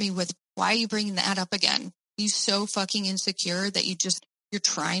come at me with, why are you bringing that up again? You so fucking insecure that you're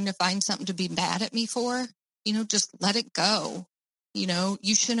trying to find something to be mad at me for? Just let it go.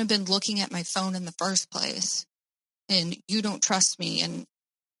 You shouldn't have been looking at my phone in the first place, and you don't trust me. And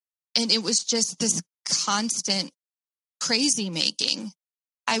it was just this constant crazy making.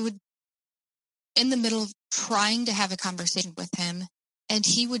 I would, in the middle of trying to have a conversation with him, and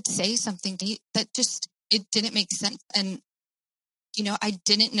he would say something to me that it didn't make sense. And, I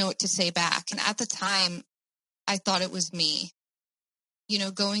didn't know what to say back. And at the time, I thought it was me.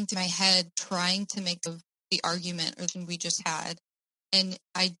 going through my head, trying to make the argument we just had. And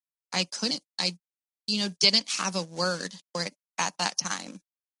I couldn't, didn't have a word for it at that time.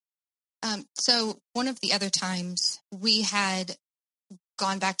 So one of the other times we had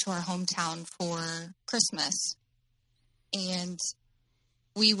gone back to our hometown for Christmas, and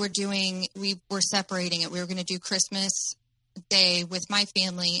we were separating it. We were going to do Christmas Day with my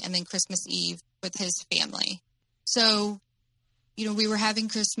family and then Christmas Eve with his family. So, we were having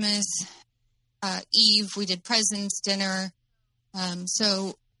Christmas Eve. We did presents, dinner.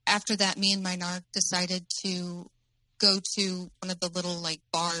 So after that, me and my narc decided to go to one of the little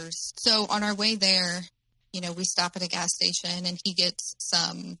bars. So on our way there, we stop at a gas station and he gets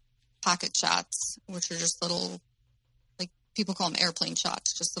some pocket shots, which are just little, people call them airplane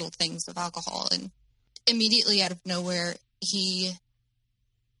shots, just little things of alcohol. And immediately out of nowhere, he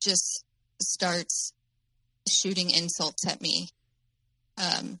just starts shooting insults at me.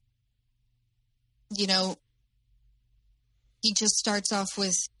 He just starts off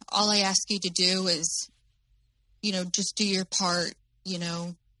with, all I ask you to do is, just do your part,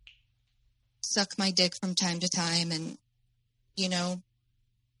 suck my dick from time to time and,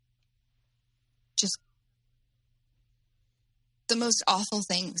 just the most awful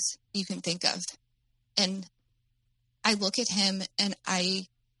things you can think of. And I look at him and I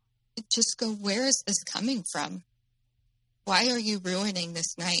just go, where is this coming from? Why are you ruining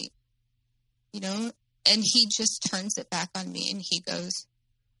this night? And he just turns it back on me and he goes,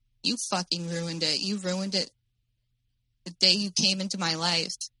 you fucking ruined it. You ruined it the day you came into my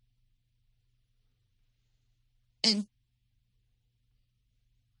life. And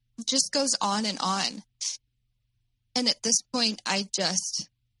just goes on and on. And at this point, I just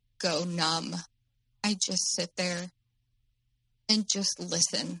go numb. I just sit there and just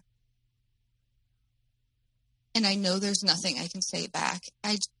listen. And I know there's nothing I can say back.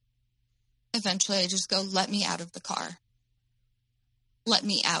 Eventually I just go, let me out of the car. Let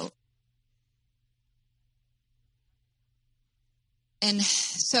me out. And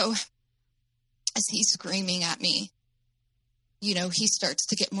so as he's screaming at me, he starts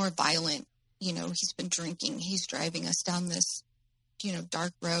to get more violent. He's been drinking. He's driving us down this,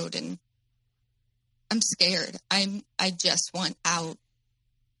 dark road. And I'm scared. I just want out.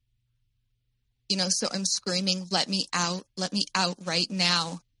 So I'm screaming, let me out right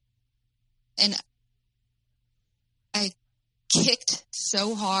now. And I kicked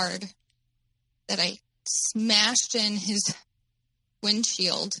so hard that I smashed in his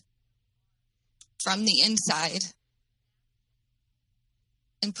windshield from the inside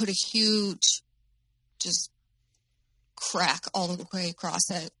and put a huge just crack all the way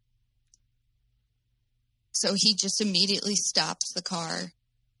across it. So he just immediately stops the car,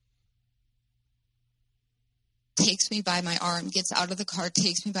 takes me by my arm, gets out of the car,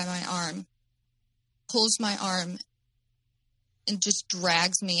 takes me by my arm, pulls my arm, and just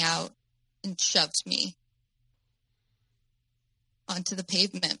drags me out and shoves me onto the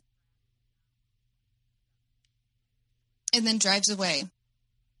pavement. And then drives away.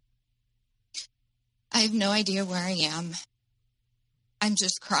 I have no idea where I am. I'm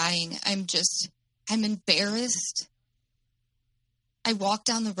just crying. I'm embarrassed. I walk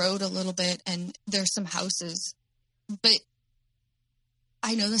down the road a little bit and there's some houses, but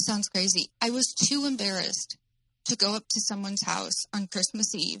I know this sounds crazy. I was too embarrassed to go up to someone's house on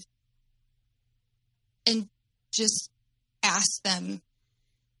Christmas Eve and just ask them,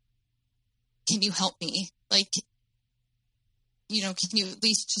 can you help me? Can you at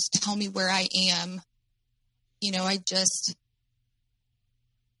least just tell me where I am?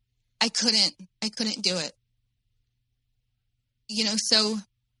 I couldn't do it. So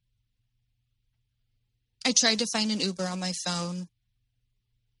I tried to find an Uber on my phone.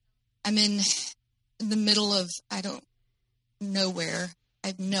 I'm in the middle of, I don't know where. I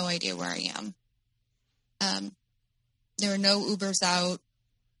have no idea where I am. There are no Ubers out.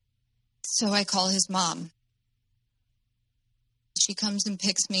 So I call his mom. She comes and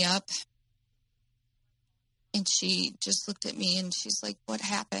picks me up. And she just looked at me and she's like, what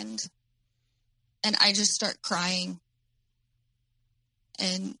happened? And I just start crying.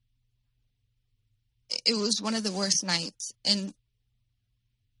 And it was one of the worst nights. And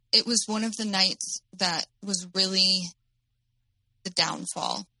it was one of the nights that was really the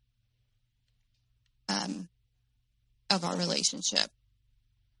downfall of our relationship.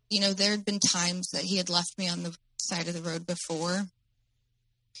 There had been times that he had left me on the side of the road before,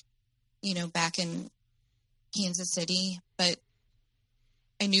 back in Kansas City, but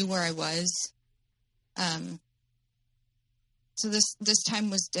I knew where I was. So this time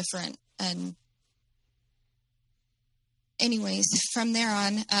was different, and anyways, from there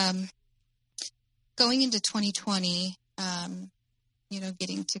on, going into 2020,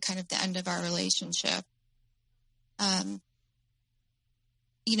 getting to kind of the end of our relationship, the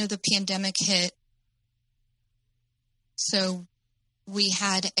pandemic hit. So we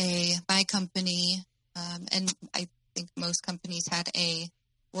had my company, and I think most companies had a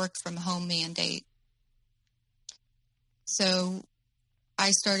work from home mandate. So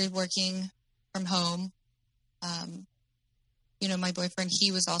I started working from home. My boyfriend,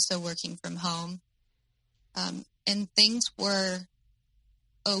 he was also working from home. And things were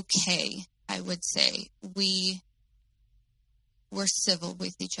okay, I would say. We were civil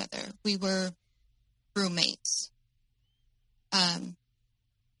with each other. We were roommates. And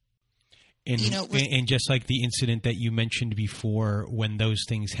just like the incident that you mentioned before, when those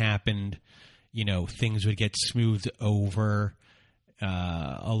things happened, things would get smoothed over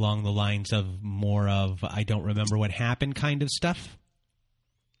along the lines of more of, I don't remember what happened kind of stuff?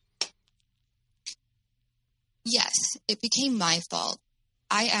 Yes, it became my fault.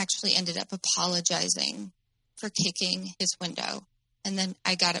 I actually ended up apologizing for kicking his window, and then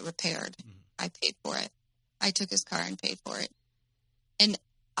I got it repaired. I paid for it. I took his car and paid for it. And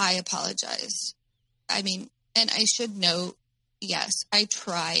I apologized. And I should note, yes, I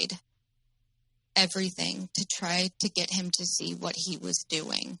tried everything to try to get him to see what he was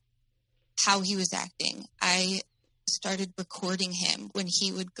doing, how he was acting. I started recording him when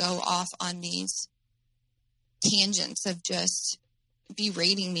he would go off on these tangents of just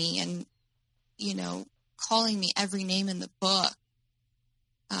berating me and, calling me every name in the book.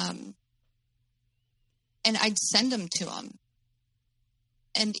 And I'd send them to him.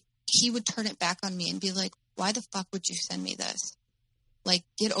 And he would turn it back on me and be like, why the fuck would you send me this? Like,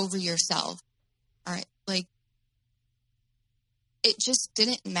 get over yourself. All right. Like, it just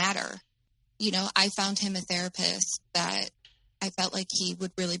didn't matter. I found him a therapist that I felt like he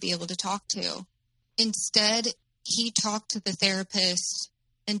would really be able to talk to. Instead, he talked to the therapist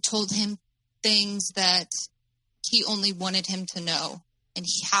and told him things that he only wanted him to know and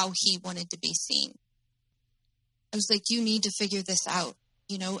how he wanted to be seen. I was like, you need to figure this out,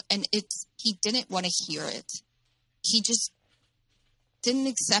 and he didn't want to hear it. He just didn't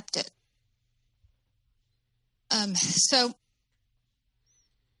accept it. So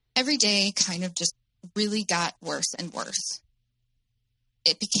every day kind of just really got worse and worse.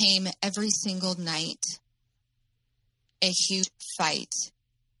 It became every single night a huge fight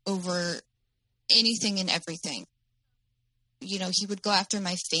over anything and everything. He would go after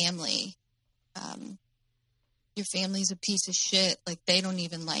my family. Your family's a piece of shit. Like, they don't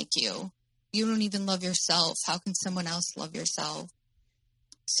even like you. You don't even love yourself. How can someone else love yourself?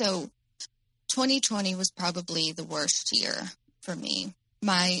 So 2020 was probably the worst year for me.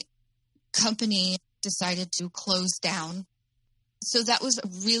 My company decided to close down. So that was a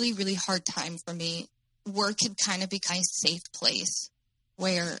really, really hard time for me. Work had kind of become a safe place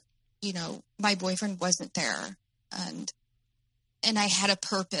where, my boyfriend wasn't there. And I had a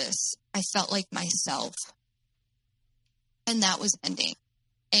purpose. I felt like myself. And that was ending.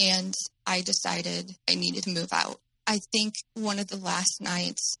 And I decided I needed to move out. I think one of the last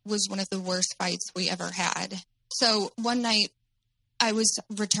nights was one of the worst fights we ever had. So one night I was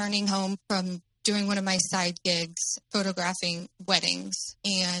returning home from doing one of my side gigs, photographing weddings,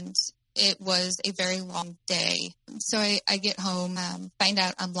 and it was a very long day. So I get home, find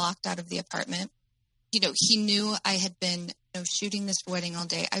out I'm locked out of the apartment. He knew I had been shooting this wedding all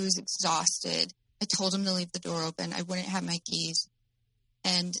day. I was exhausted. I told him to leave the door open. I wouldn't have my keys.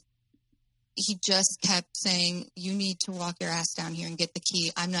 And he just kept saying, you need to walk your ass down here and get the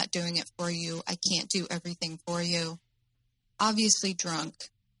key. I'm not doing it for you. I can't do everything for you. Obviously drunk.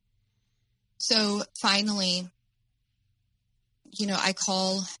 So finally, I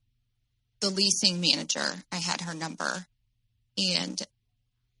call the leasing manager. I had her number, and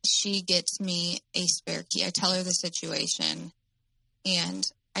she gets me a spare key. I tell her the situation, and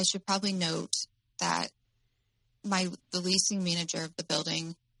I should probably note that the leasing manager of the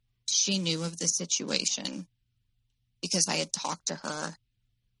building, she knew of the situation because I had talked to her.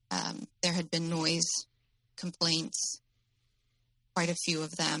 There had been noise complaints, quite a few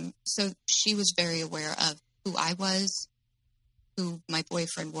of them. So she was very aware of who I was, who my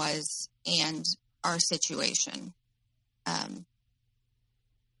boyfriend was, and our situation.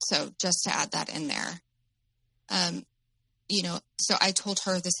 So just to add that in there, so I told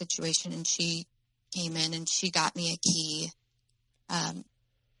her the situation, and she came in and she got me a key.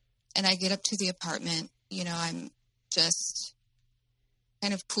 And I get up to the apartment, I'm just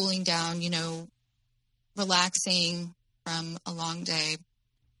kind of cooling down, relaxing from a long day.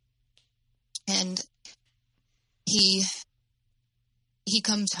 And he he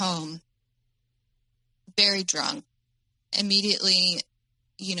comes home very drunk, immediately,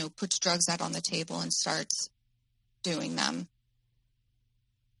 puts drugs out on the table and starts doing them,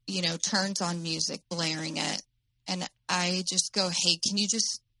 turns on music, blaring it. And I just go, hey, can you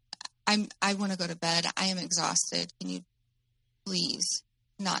just, I want to go to bed. I am exhausted. Can you please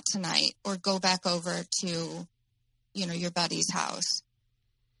not tonight, or go back over to, your buddy's house?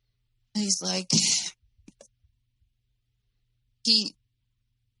 And he's like, he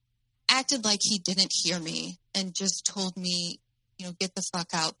acted like he didn't hear me and just told me, get the fuck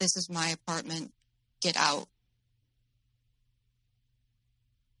out. This is my apartment. Get out.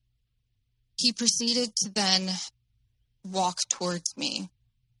 He proceeded to then walk towards me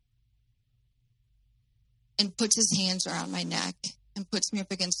and puts his hands around my neck and puts me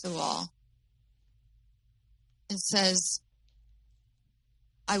up against the wall and says,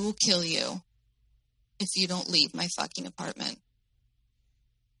 I will kill you if you don't leave my fucking apartment.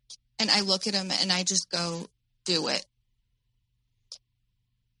 And I look at him and I just go, do it.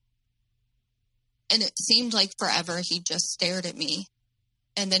 And it seemed like forever. He just stared at me,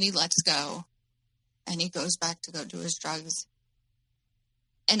 and then he lets go and he goes back to go do his drugs.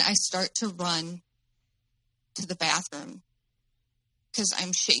 And I start to run to the bathroom because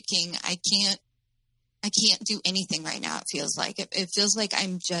I'm shaking. I can't do anything right now. It feels like it feels like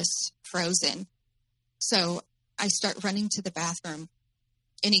I'm just frozen. So I start running to the bathroom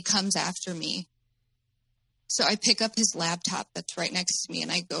and he comes after me. So I pick up his laptop that's right next to me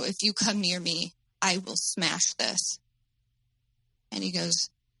and I go, if you come near me, I will smash this. And he goes,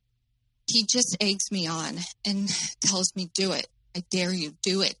 he just eggs me on and tells me, do it. I dare you,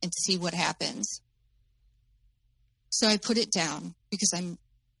 do it and see what happens. So I put it down because I'm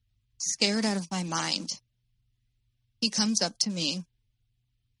scared out of my mind. He comes up to me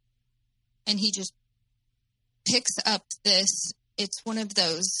and he just picks up this, it's one of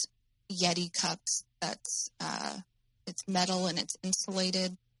those Yeti cups that's, it's metal and it's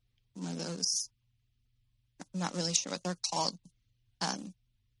insulated. One of those, I'm not really sure what they're called.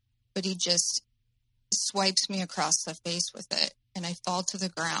 But he just swipes me across the face with it and I fall to the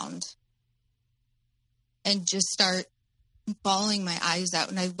ground and just start bawling my eyes out.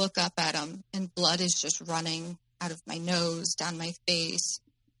 And I look up at him and blood is just running out of my nose, down my face.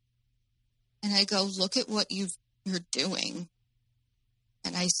 And I go, look at what you're doing.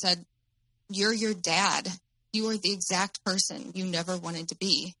 And I said, you're your dad. You are the exact person you never wanted to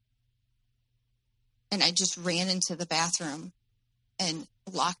be. And I just ran into the bathroom and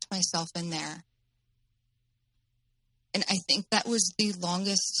locked myself in there. And I think that was the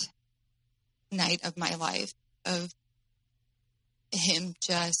longest night of my life, of him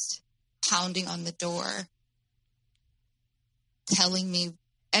just pounding on the door, telling me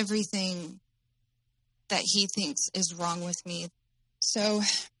everything that he thinks is wrong with me. So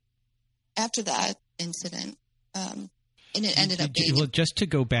after that incident, and it ended up being... Well, just to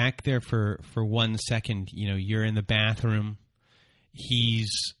go back there for 1 second, you're in the bathroom.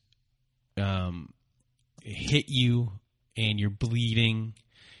 He's hit you and you're bleeding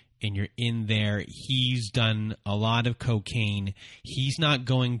and you're in there. He's done a lot of cocaine. He's not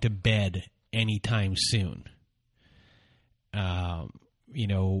going to bed anytime soon.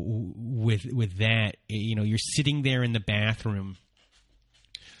 With that, you're sitting there in the bathroom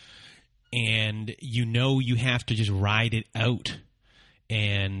and you have to just ride it out.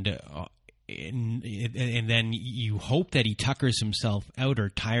 And then you hope that he tuckers himself out or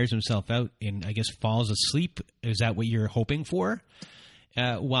tires himself out and I guess falls asleep. Is that what you're hoping for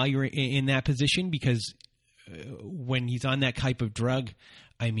while you're in that position? Because when he's on that type of drug,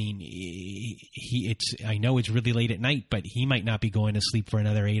 I mean, I know it's really late at night, but he might not be going to sleep for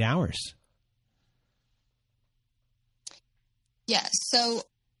another 8 hours. Yeah. So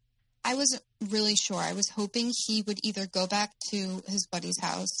I wasn't really sure. I was hoping he would either go back to his buddy's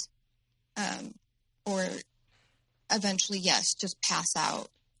house, or eventually, yes, just pass out.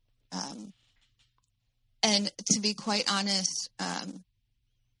 And to be quite honest, I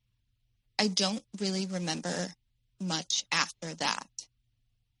don't really remember much after that,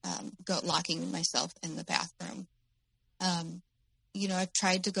 locking myself in the bathroom. I've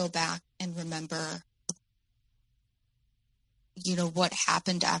tried to go back and remember, what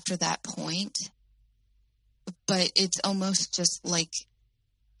happened after that point, but it's almost just like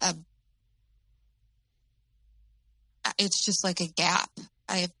it's just like a gap.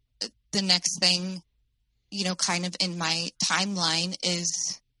 The next thing, kind of in my timeline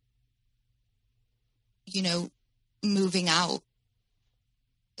is, moving out.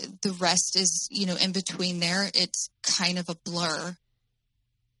 The rest is, in between there. It's kind of a blur.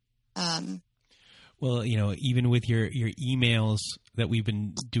 Well, even with your emails that we've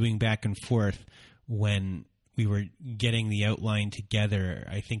been doing back and forth, when we were getting the outline together,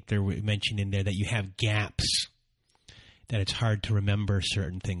 I think there were mentioned in there that you have gaps, that it's hard to remember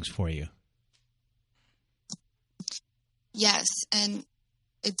certain things for you. Yes, and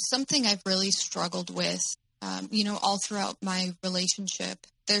it's something I've really struggled with, all throughout my relationship.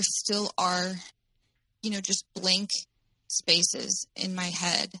 There still are, just blank spaces in my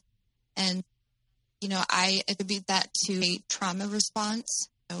head. And, I attribute that to a trauma response,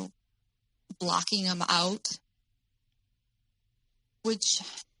 blocking them out, which,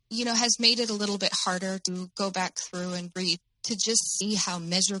 has made it a little bit harder to go back through and read, to just see how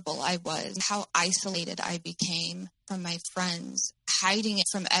miserable I was, how isolated I became from my friends, hiding it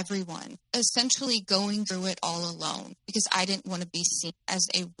from everyone, essentially going through it all alone, because I didn't want to be seen as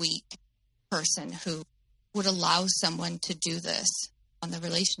a weak person who would allow someone to do this on the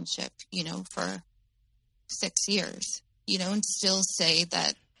relationship, for 6 years, and still say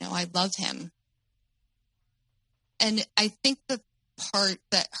that, I love him. And I think the part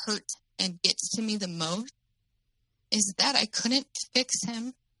that hurts and gets to me the most is that I couldn't fix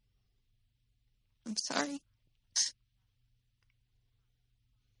him. I'm sorry.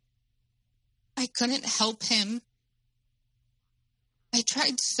 I couldn't help him. I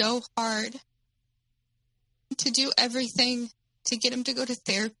tried so hard to do everything to get him to go to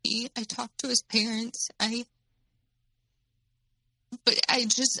therapy. I talked to his parents. But I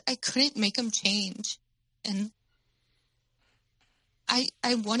couldn't make him change. And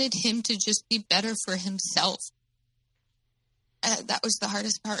I wanted him to just be better for himself. That was the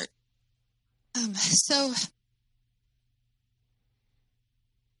hardest part. So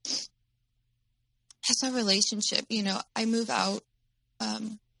as a relationship, I move out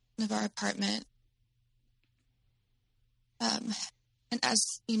of our apartment. And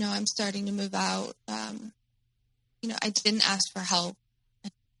as, I'm starting to move out, I didn't ask for help.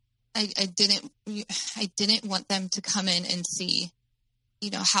 I didn't want them to come in and see,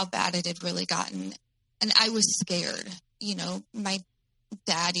 how bad it had really gotten. And I was scared. My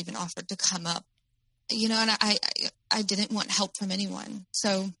dad even offered to come up, and I didn't want help from anyone.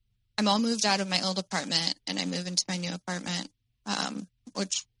 So I'm all moved out of my old apartment and I move into my new apartment,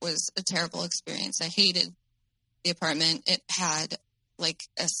 which was a terrible experience. I hated the apartment. It had like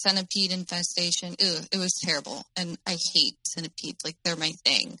a centipede infestation. It was terrible. And I hate centipedes. Like, they're my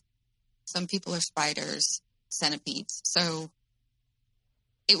thing. Some people are spiders, centipedes. So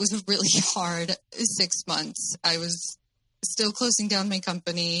it was a really hard 6 months. I was still closing down my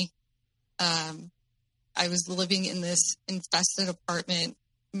company. I was living in this infested apartment.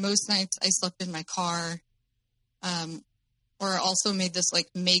 Most nights I slept in my car, or also made this like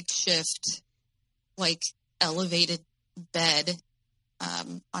makeshift, like elevated bed,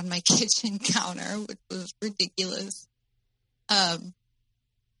 on my kitchen counter, which was ridiculous.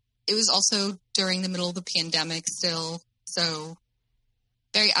 It was also during the middle of the pandemic still. So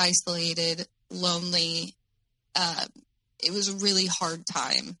very isolated, lonely. It was a really hard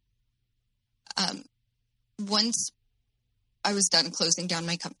time. Once I was done closing down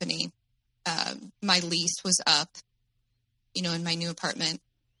my company, my lease was up, in my new apartment.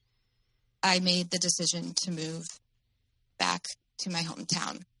 I made the decision to move back to my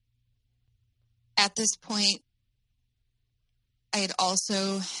hometown. At this point, I had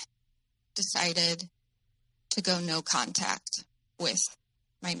also decided to go no contact with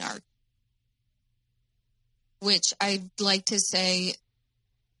my narc, which I'd like to say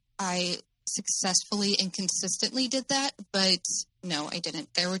I successfully and consistently did that, but no, I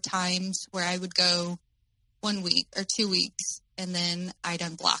didn't. There were times where I would go 1 week or 2 weeks and then I'd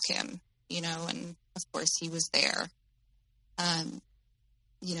unblock him, and of course he was there.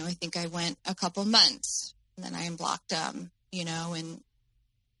 I think I went a couple months and then I unblocked him, and a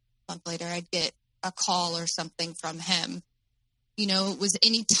month later I'd get a call or something from him. It was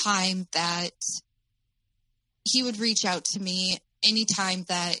any time that he would reach out to me, any time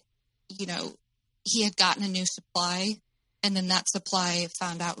that, he had gotten a new supply and then that supply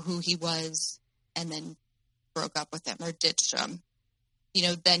found out who he was and then broke up with him or ditched him,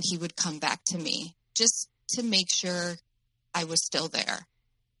 then he would come back to me just to make sure I was still there.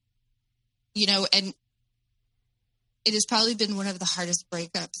 And it has probably been one of the hardest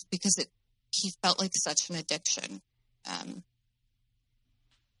breakups because he felt like such an addiction.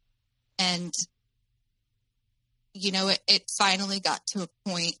 And, it finally got to a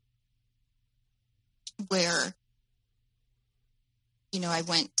point where, I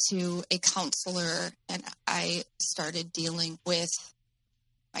went to a counselor and I started dealing with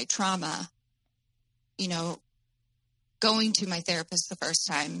my trauma. Going to my therapist the first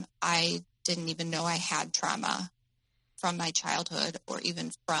time, I didn't even know I had trauma from my childhood or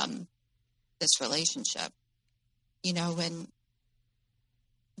even from this relationship. You know, when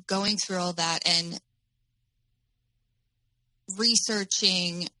going through all that and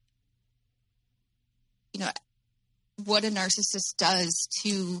researching, you know, what a narcissist does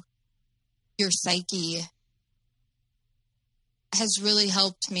to your psyche has really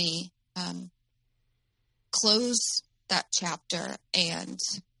helped me close that chapter and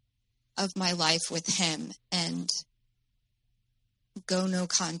of my life with him and go no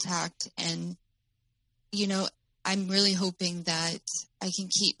contact. And, you know, I'm really hoping that I can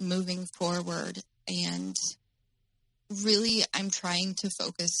keep moving forward, and really I'm trying to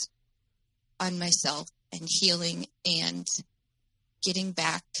focus on myself and healing and getting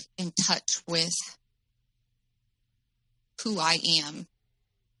back in touch with who I am,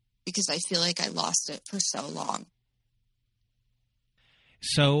 because I feel like I lost it for so long.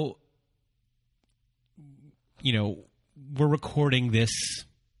 So, you know, we're recording this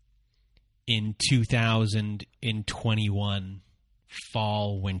in 2021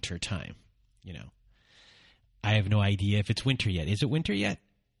 fall, winter time. You know, I have no idea if it's winter yet. Is it winter yet?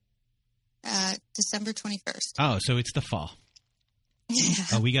 December 21st. Oh, so it's the fall.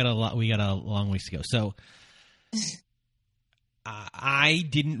 Yeah. We got a long ways to go. So I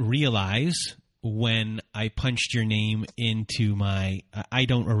didn't realize when I punched your name into my I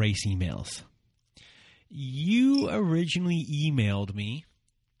don't erase emails. You originally emailed me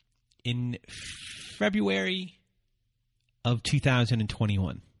in February of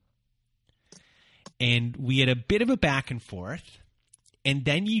 2021. And we had a bit of a back and forth, and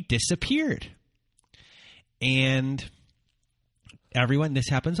then you disappeared. And everyone, this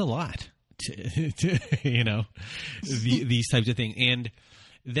happens a lot, you know, these types of things. And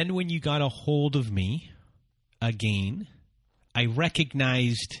then when you got a hold of me again, I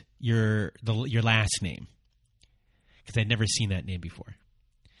recognized your last name because I'd never seen that name before.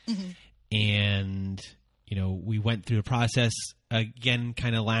 Mm-hmm. And, you know, we went through the process again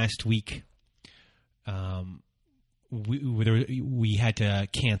kind of last week. We had to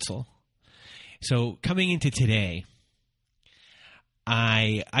cancel. So coming into today,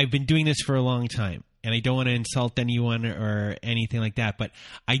 I've been doing this for a long time, and I don't want to insult anyone or anything like that, but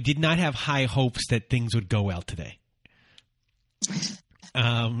I did not have high hopes that things would go well today.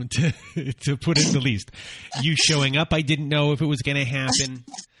 To put it the least. You showing up, I didn't know if it was going to happen.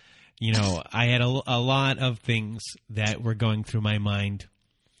 You know, I had a lot of things that were going through my mind.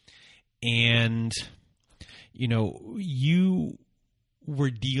 And, you know, you were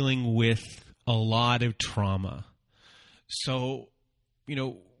dealing with a lot of trauma. So, you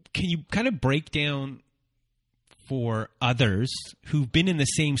know, can you kind of break down for others who've been in the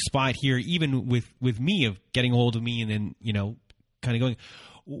same spot here, even with me, of getting a hold of me and then, you know, kind of going,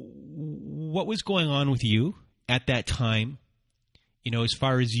 what was going on with you at that time, you know, as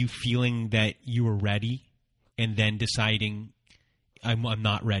far as you feeling that you were ready and then deciding I'm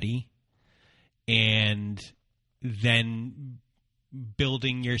not ready, and then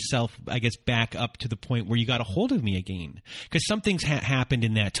building yourself, I guess, back up to the point where you got a hold of me again, because some things happened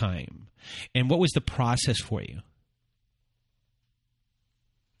in that time. And what was the process for you?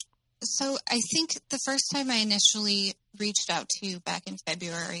 So I think the first time I initially reached out to you back in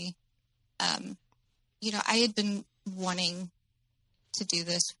February, you know, I had been wanting to do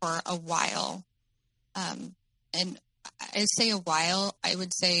this for a while. And I say a while, I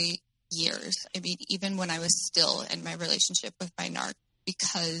would say years. I mean, even when I was still in my relationship with my narc,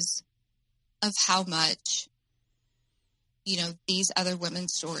 because of how much, you know, these other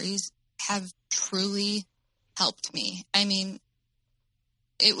women's stories have truly helped me. I mean,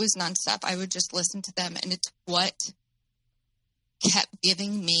 it was nonstop. I would just listen to them, and it's what kept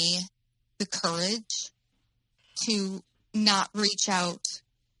giving me the courage to not reach out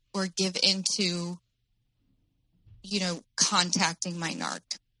or give into, you know, contacting my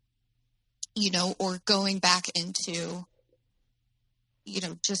narc, you know, or going back into, you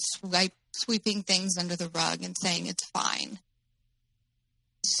know, just like sweeping things under the rug and saying it's fine.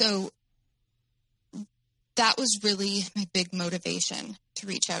 So that was really my big motivation to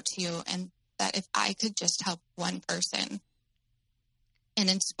reach out to you, and that if I could just help one person and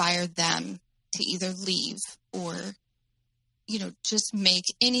inspire them to either leave or, you know, just make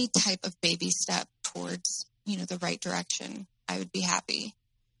any type of baby step towards, you know, the right direction, I would be happy.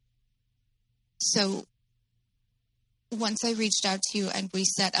 So once I reached out to you and we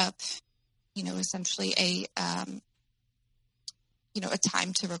set up, you know, essentially a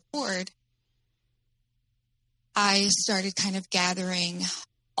time to record, I started kind of gathering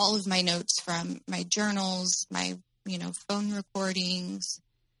all of my notes from my journals, my, you know, phone recordings,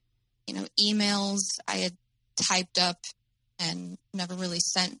 emails I had typed up and never really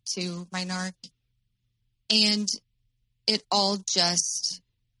sent to my narc. And it all just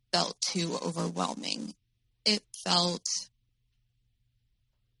felt too overwhelming. It felt,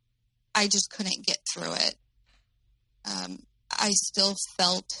 I just couldn't get through it. I still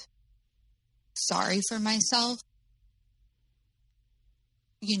felt sorry for myself,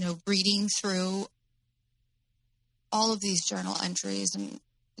 reading through all of these journal entries and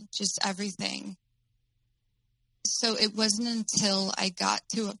just everything. So it wasn't until I got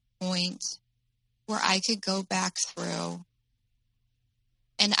to a point where I could go back through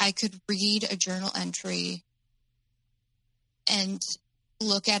and I could read a journal entry and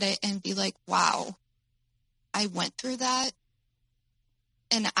look at it and be like, wow, I went through that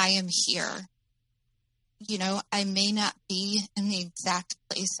and I am here. I may not be in the exact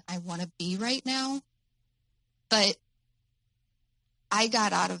place I want to be right now, but I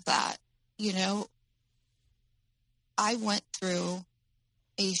got out of that. I went through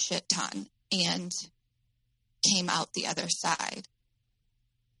a shit ton and came out the other side.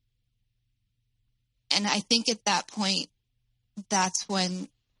 And I think at that point, that's when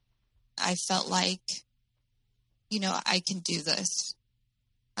I felt like, I can do this.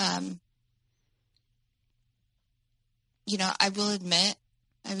 I will admit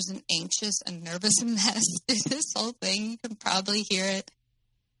I was an anxious and nervous mess through this whole thing. You can probably hear it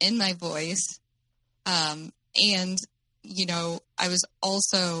in my voice. And, I was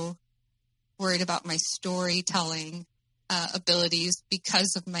also worried about my storytelling abilities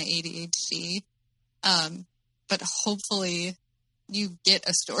because of my ADHD. But hopefully you get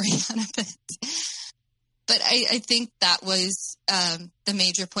a story out of it. But I think that was the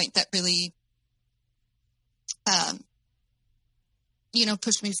major point that really,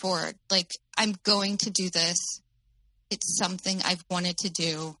 pushed me forward. Like, I'm going to do this. It's something I've wanted to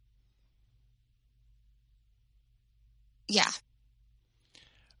do. Yeah.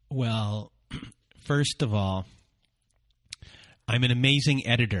 Well, first of all, I'm an amazing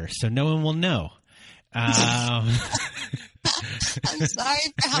editor, so no one will know. I'm sorry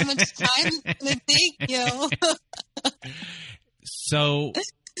for how much time it's going to take you. So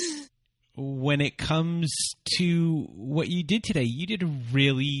when it comes to what you did today, you did a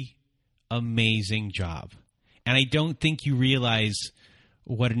really amazing job. And I don't think you realize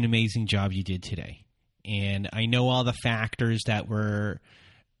what an amazing job you did today. And I know all the factors that were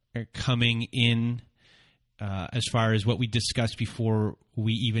coming in as far as what we discussed before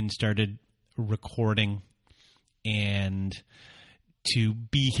we even started recording, and to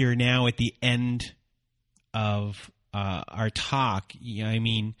be here now at the end of our talk.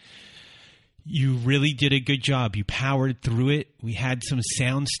 You really did a good job. You powered through it. We had some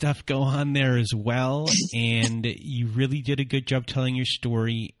sound stuff go on there as well, and you really did a good job telling your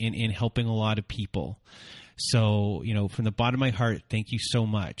story and helping a lot of people. So, from the bottom of my heart, thank you so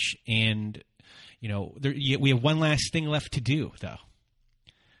much. And, we have one last thing left to do, though.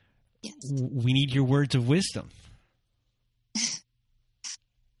 Yes. We need your words of wisdom.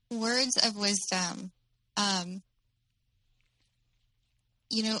 Words of wisdom.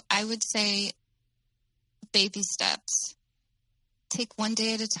 I would say baby steps. Take one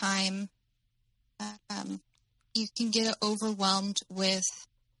day at a time. You can get overwhelmed with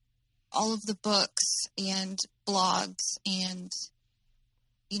all of the books and blogs and,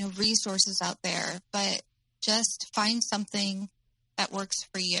 resources out there, but just find something that works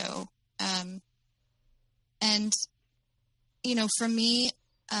for you. And, for me,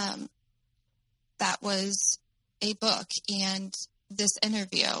 that was a book and this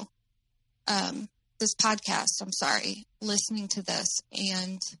interview, this podcast, listening to this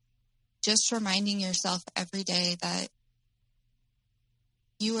and just reminding yourself every day that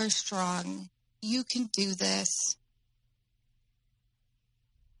you are strong, you can do this,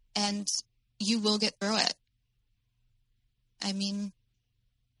 and you will get through it.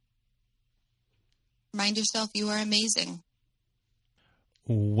 Remind yourself you are amazing.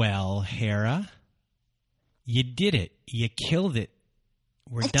 Well, Hera, you did it. You killed it.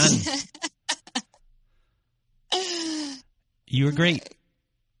 We're done. You were great.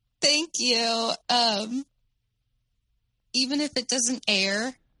 Thank you. Even if it doesn't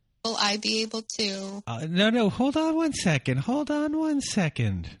air, will I be able to? No. Hold on one second.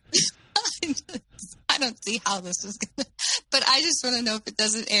 I don't see how this is going to... But I just want to know, if it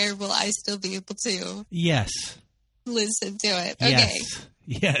doesn't air, will I still be able to? Yes. Listen to it. Okay.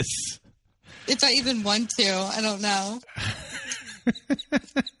 Yes. If I even want to, I don't know.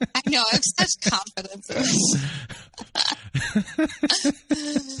 I know, I have such confidence in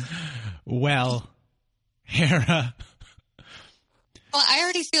this. Well, Hera, Well, I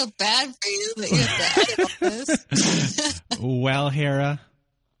already feel bad for you that you have to edit all this. Well, Hera,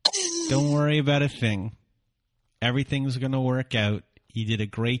 don't worry about a thing. Everything's going to work out. You did a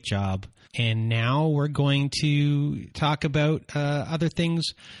great job. And now we're going to talk about other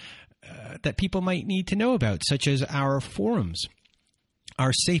things that people might need to know about, such as our forums,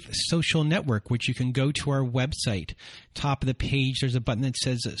 our safe social network, which you can go to our website. Top of the page, there's a button that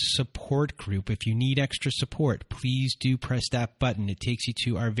says support group. If you need extra support, please do press that button. It takes you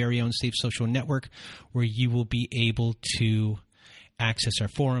to our very own safe social network where you will be able to access our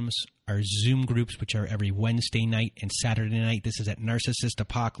forums, our Zoom groups, which are every Wednesday night and Saturday night. This is at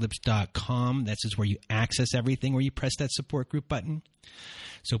narcissistapocalypse.com. This is where you access everything, where you press that support group button.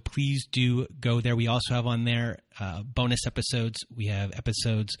 So please do go there. We also have on there bonus episodes. We have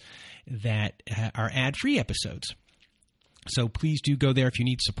episodes that are ad-free episodes. So please do go there if you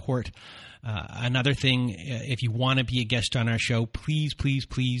need support. Another thing, if you want to be a guest on our show, please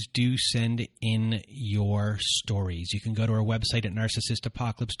do send in your stories. You can go to our website at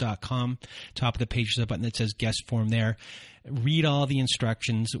narcissistapocalypse.com. Top of the page is a button that says guest form there. Read all the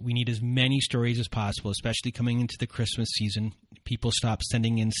instructions. We need as many stories as possible, especially coming into the Christmas season. People stop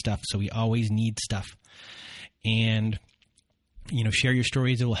sending in stuff, so we always need stuff. And share your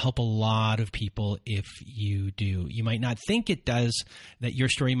stories. It will help a lot of people if you do. You might not think it does, that your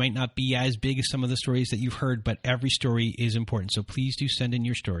story might not be as big as some of the stories that you've heard, but every story is important. So please do send in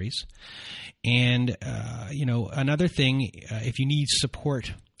your stories. And, another thing, if you need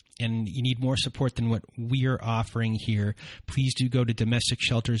support and you need more support than what we are offering here, please do go to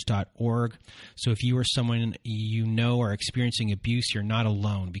domesticshelters.org. So if you or someone you know are experiencing abuse, you're not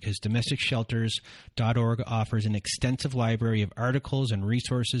alone, because domesticshelters.org offers an extensive library of articles and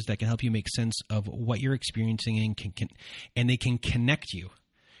resources that can help you make sense of what you're experiencing, and they can connect you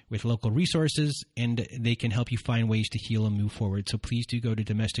with local resources, and they can help you find ways to heal and move forward. So please do go to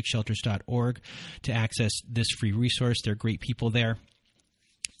domesticshelters.org to access this free resource. There are great people there.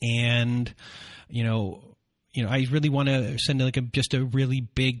 And, I really want to send just a really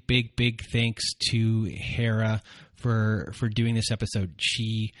big thanks to Hera for doing this episode.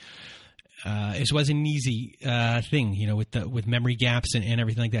 She, it wasn't an easy thing, with memory gaps and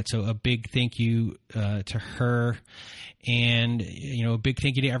everything like that. So a big thank you to her, and, a big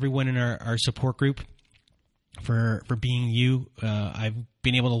thank you to everyone in our support group for being you. I've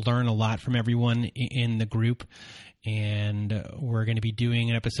been able to learn a lot from everyone in the group. And we're going to be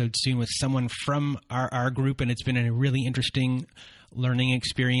doing an episode soon with someone from our group, and it's been a really interesting learning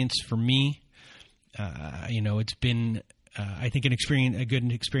experience for me. It's been, I think, a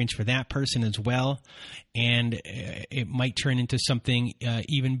good experience for that person as well, and it might turn into something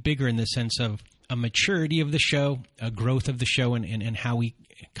even bigger in the sense of a maturity of the show, a growth of the show, and how we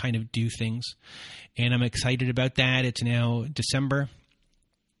kind of do things. And I'm excited about that. It's now December,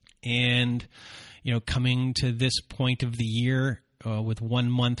 and coming to this point of the year with 1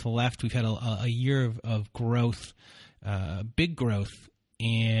 month left, we've had a year of growth, big growth,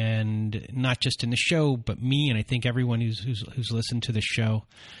 and not just in the show, but me, and I think everyone who's listened to the show,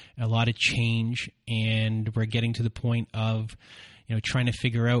 a lot of change, and we're getting to the point of, trying to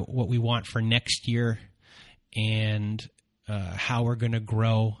figure out what we want for next year, and how we're going to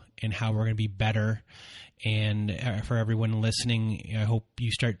grow and how we're going to be better. And for everyone listening, I hope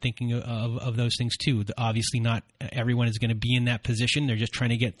you start thinking of those things too. Obviously, not everyone is going to be in that position. They're just trying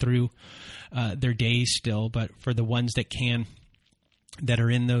to get through their days still. But for the ones that can, that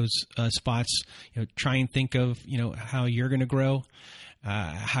are in those spots, try and think of, how you're going to grow,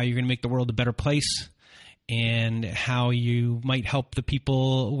 how you're going to make the world a better place, and how you might help the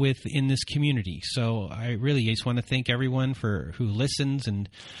people within this community. So I just want to thank everyone who listens, and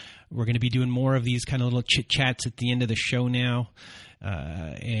we're going to be doing more of these kind of little chit chats at the end of the show now,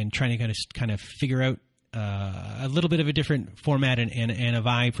 and trying to kind of figure out a little bit of a different format and a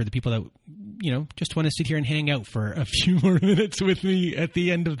vibe for the people that just want to sit here and hang out for a few more minutes with me at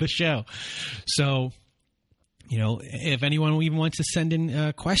the end of the show. So, if anyone even wants to send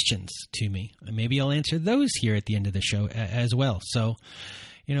in questions to me, maybe I'll answer those here at the end of the show as well. So,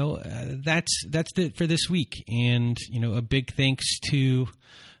 that's it for this week, and a big thanks to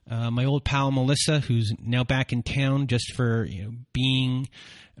my old pal Melissa, who's now back in town, just for being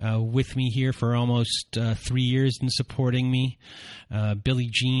with me here for almost 3 years and supporting me. Billie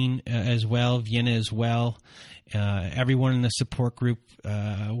Jean as well, Vienna as well. Everyone in the support group.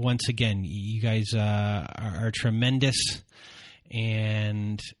 Once again, you guys are tremendous,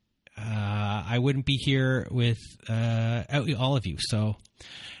 and I wouldn't be here without all of you. So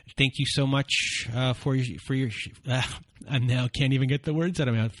thank you so much for your I now can't even get the words out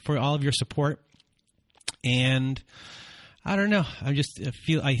of my mouth, for all of your support. And I don't know. I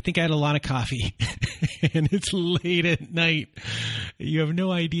think I had a lot of coffee and it's late at night. You have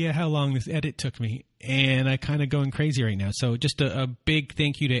no idea how long this edit took me, and I'm kind of going crazy right now. So just a big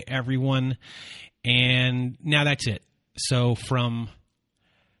thank you to everyone. And now that's it. So from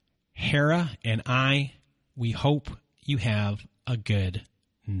Hera and I, we hope you have a good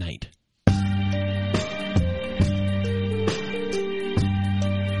night.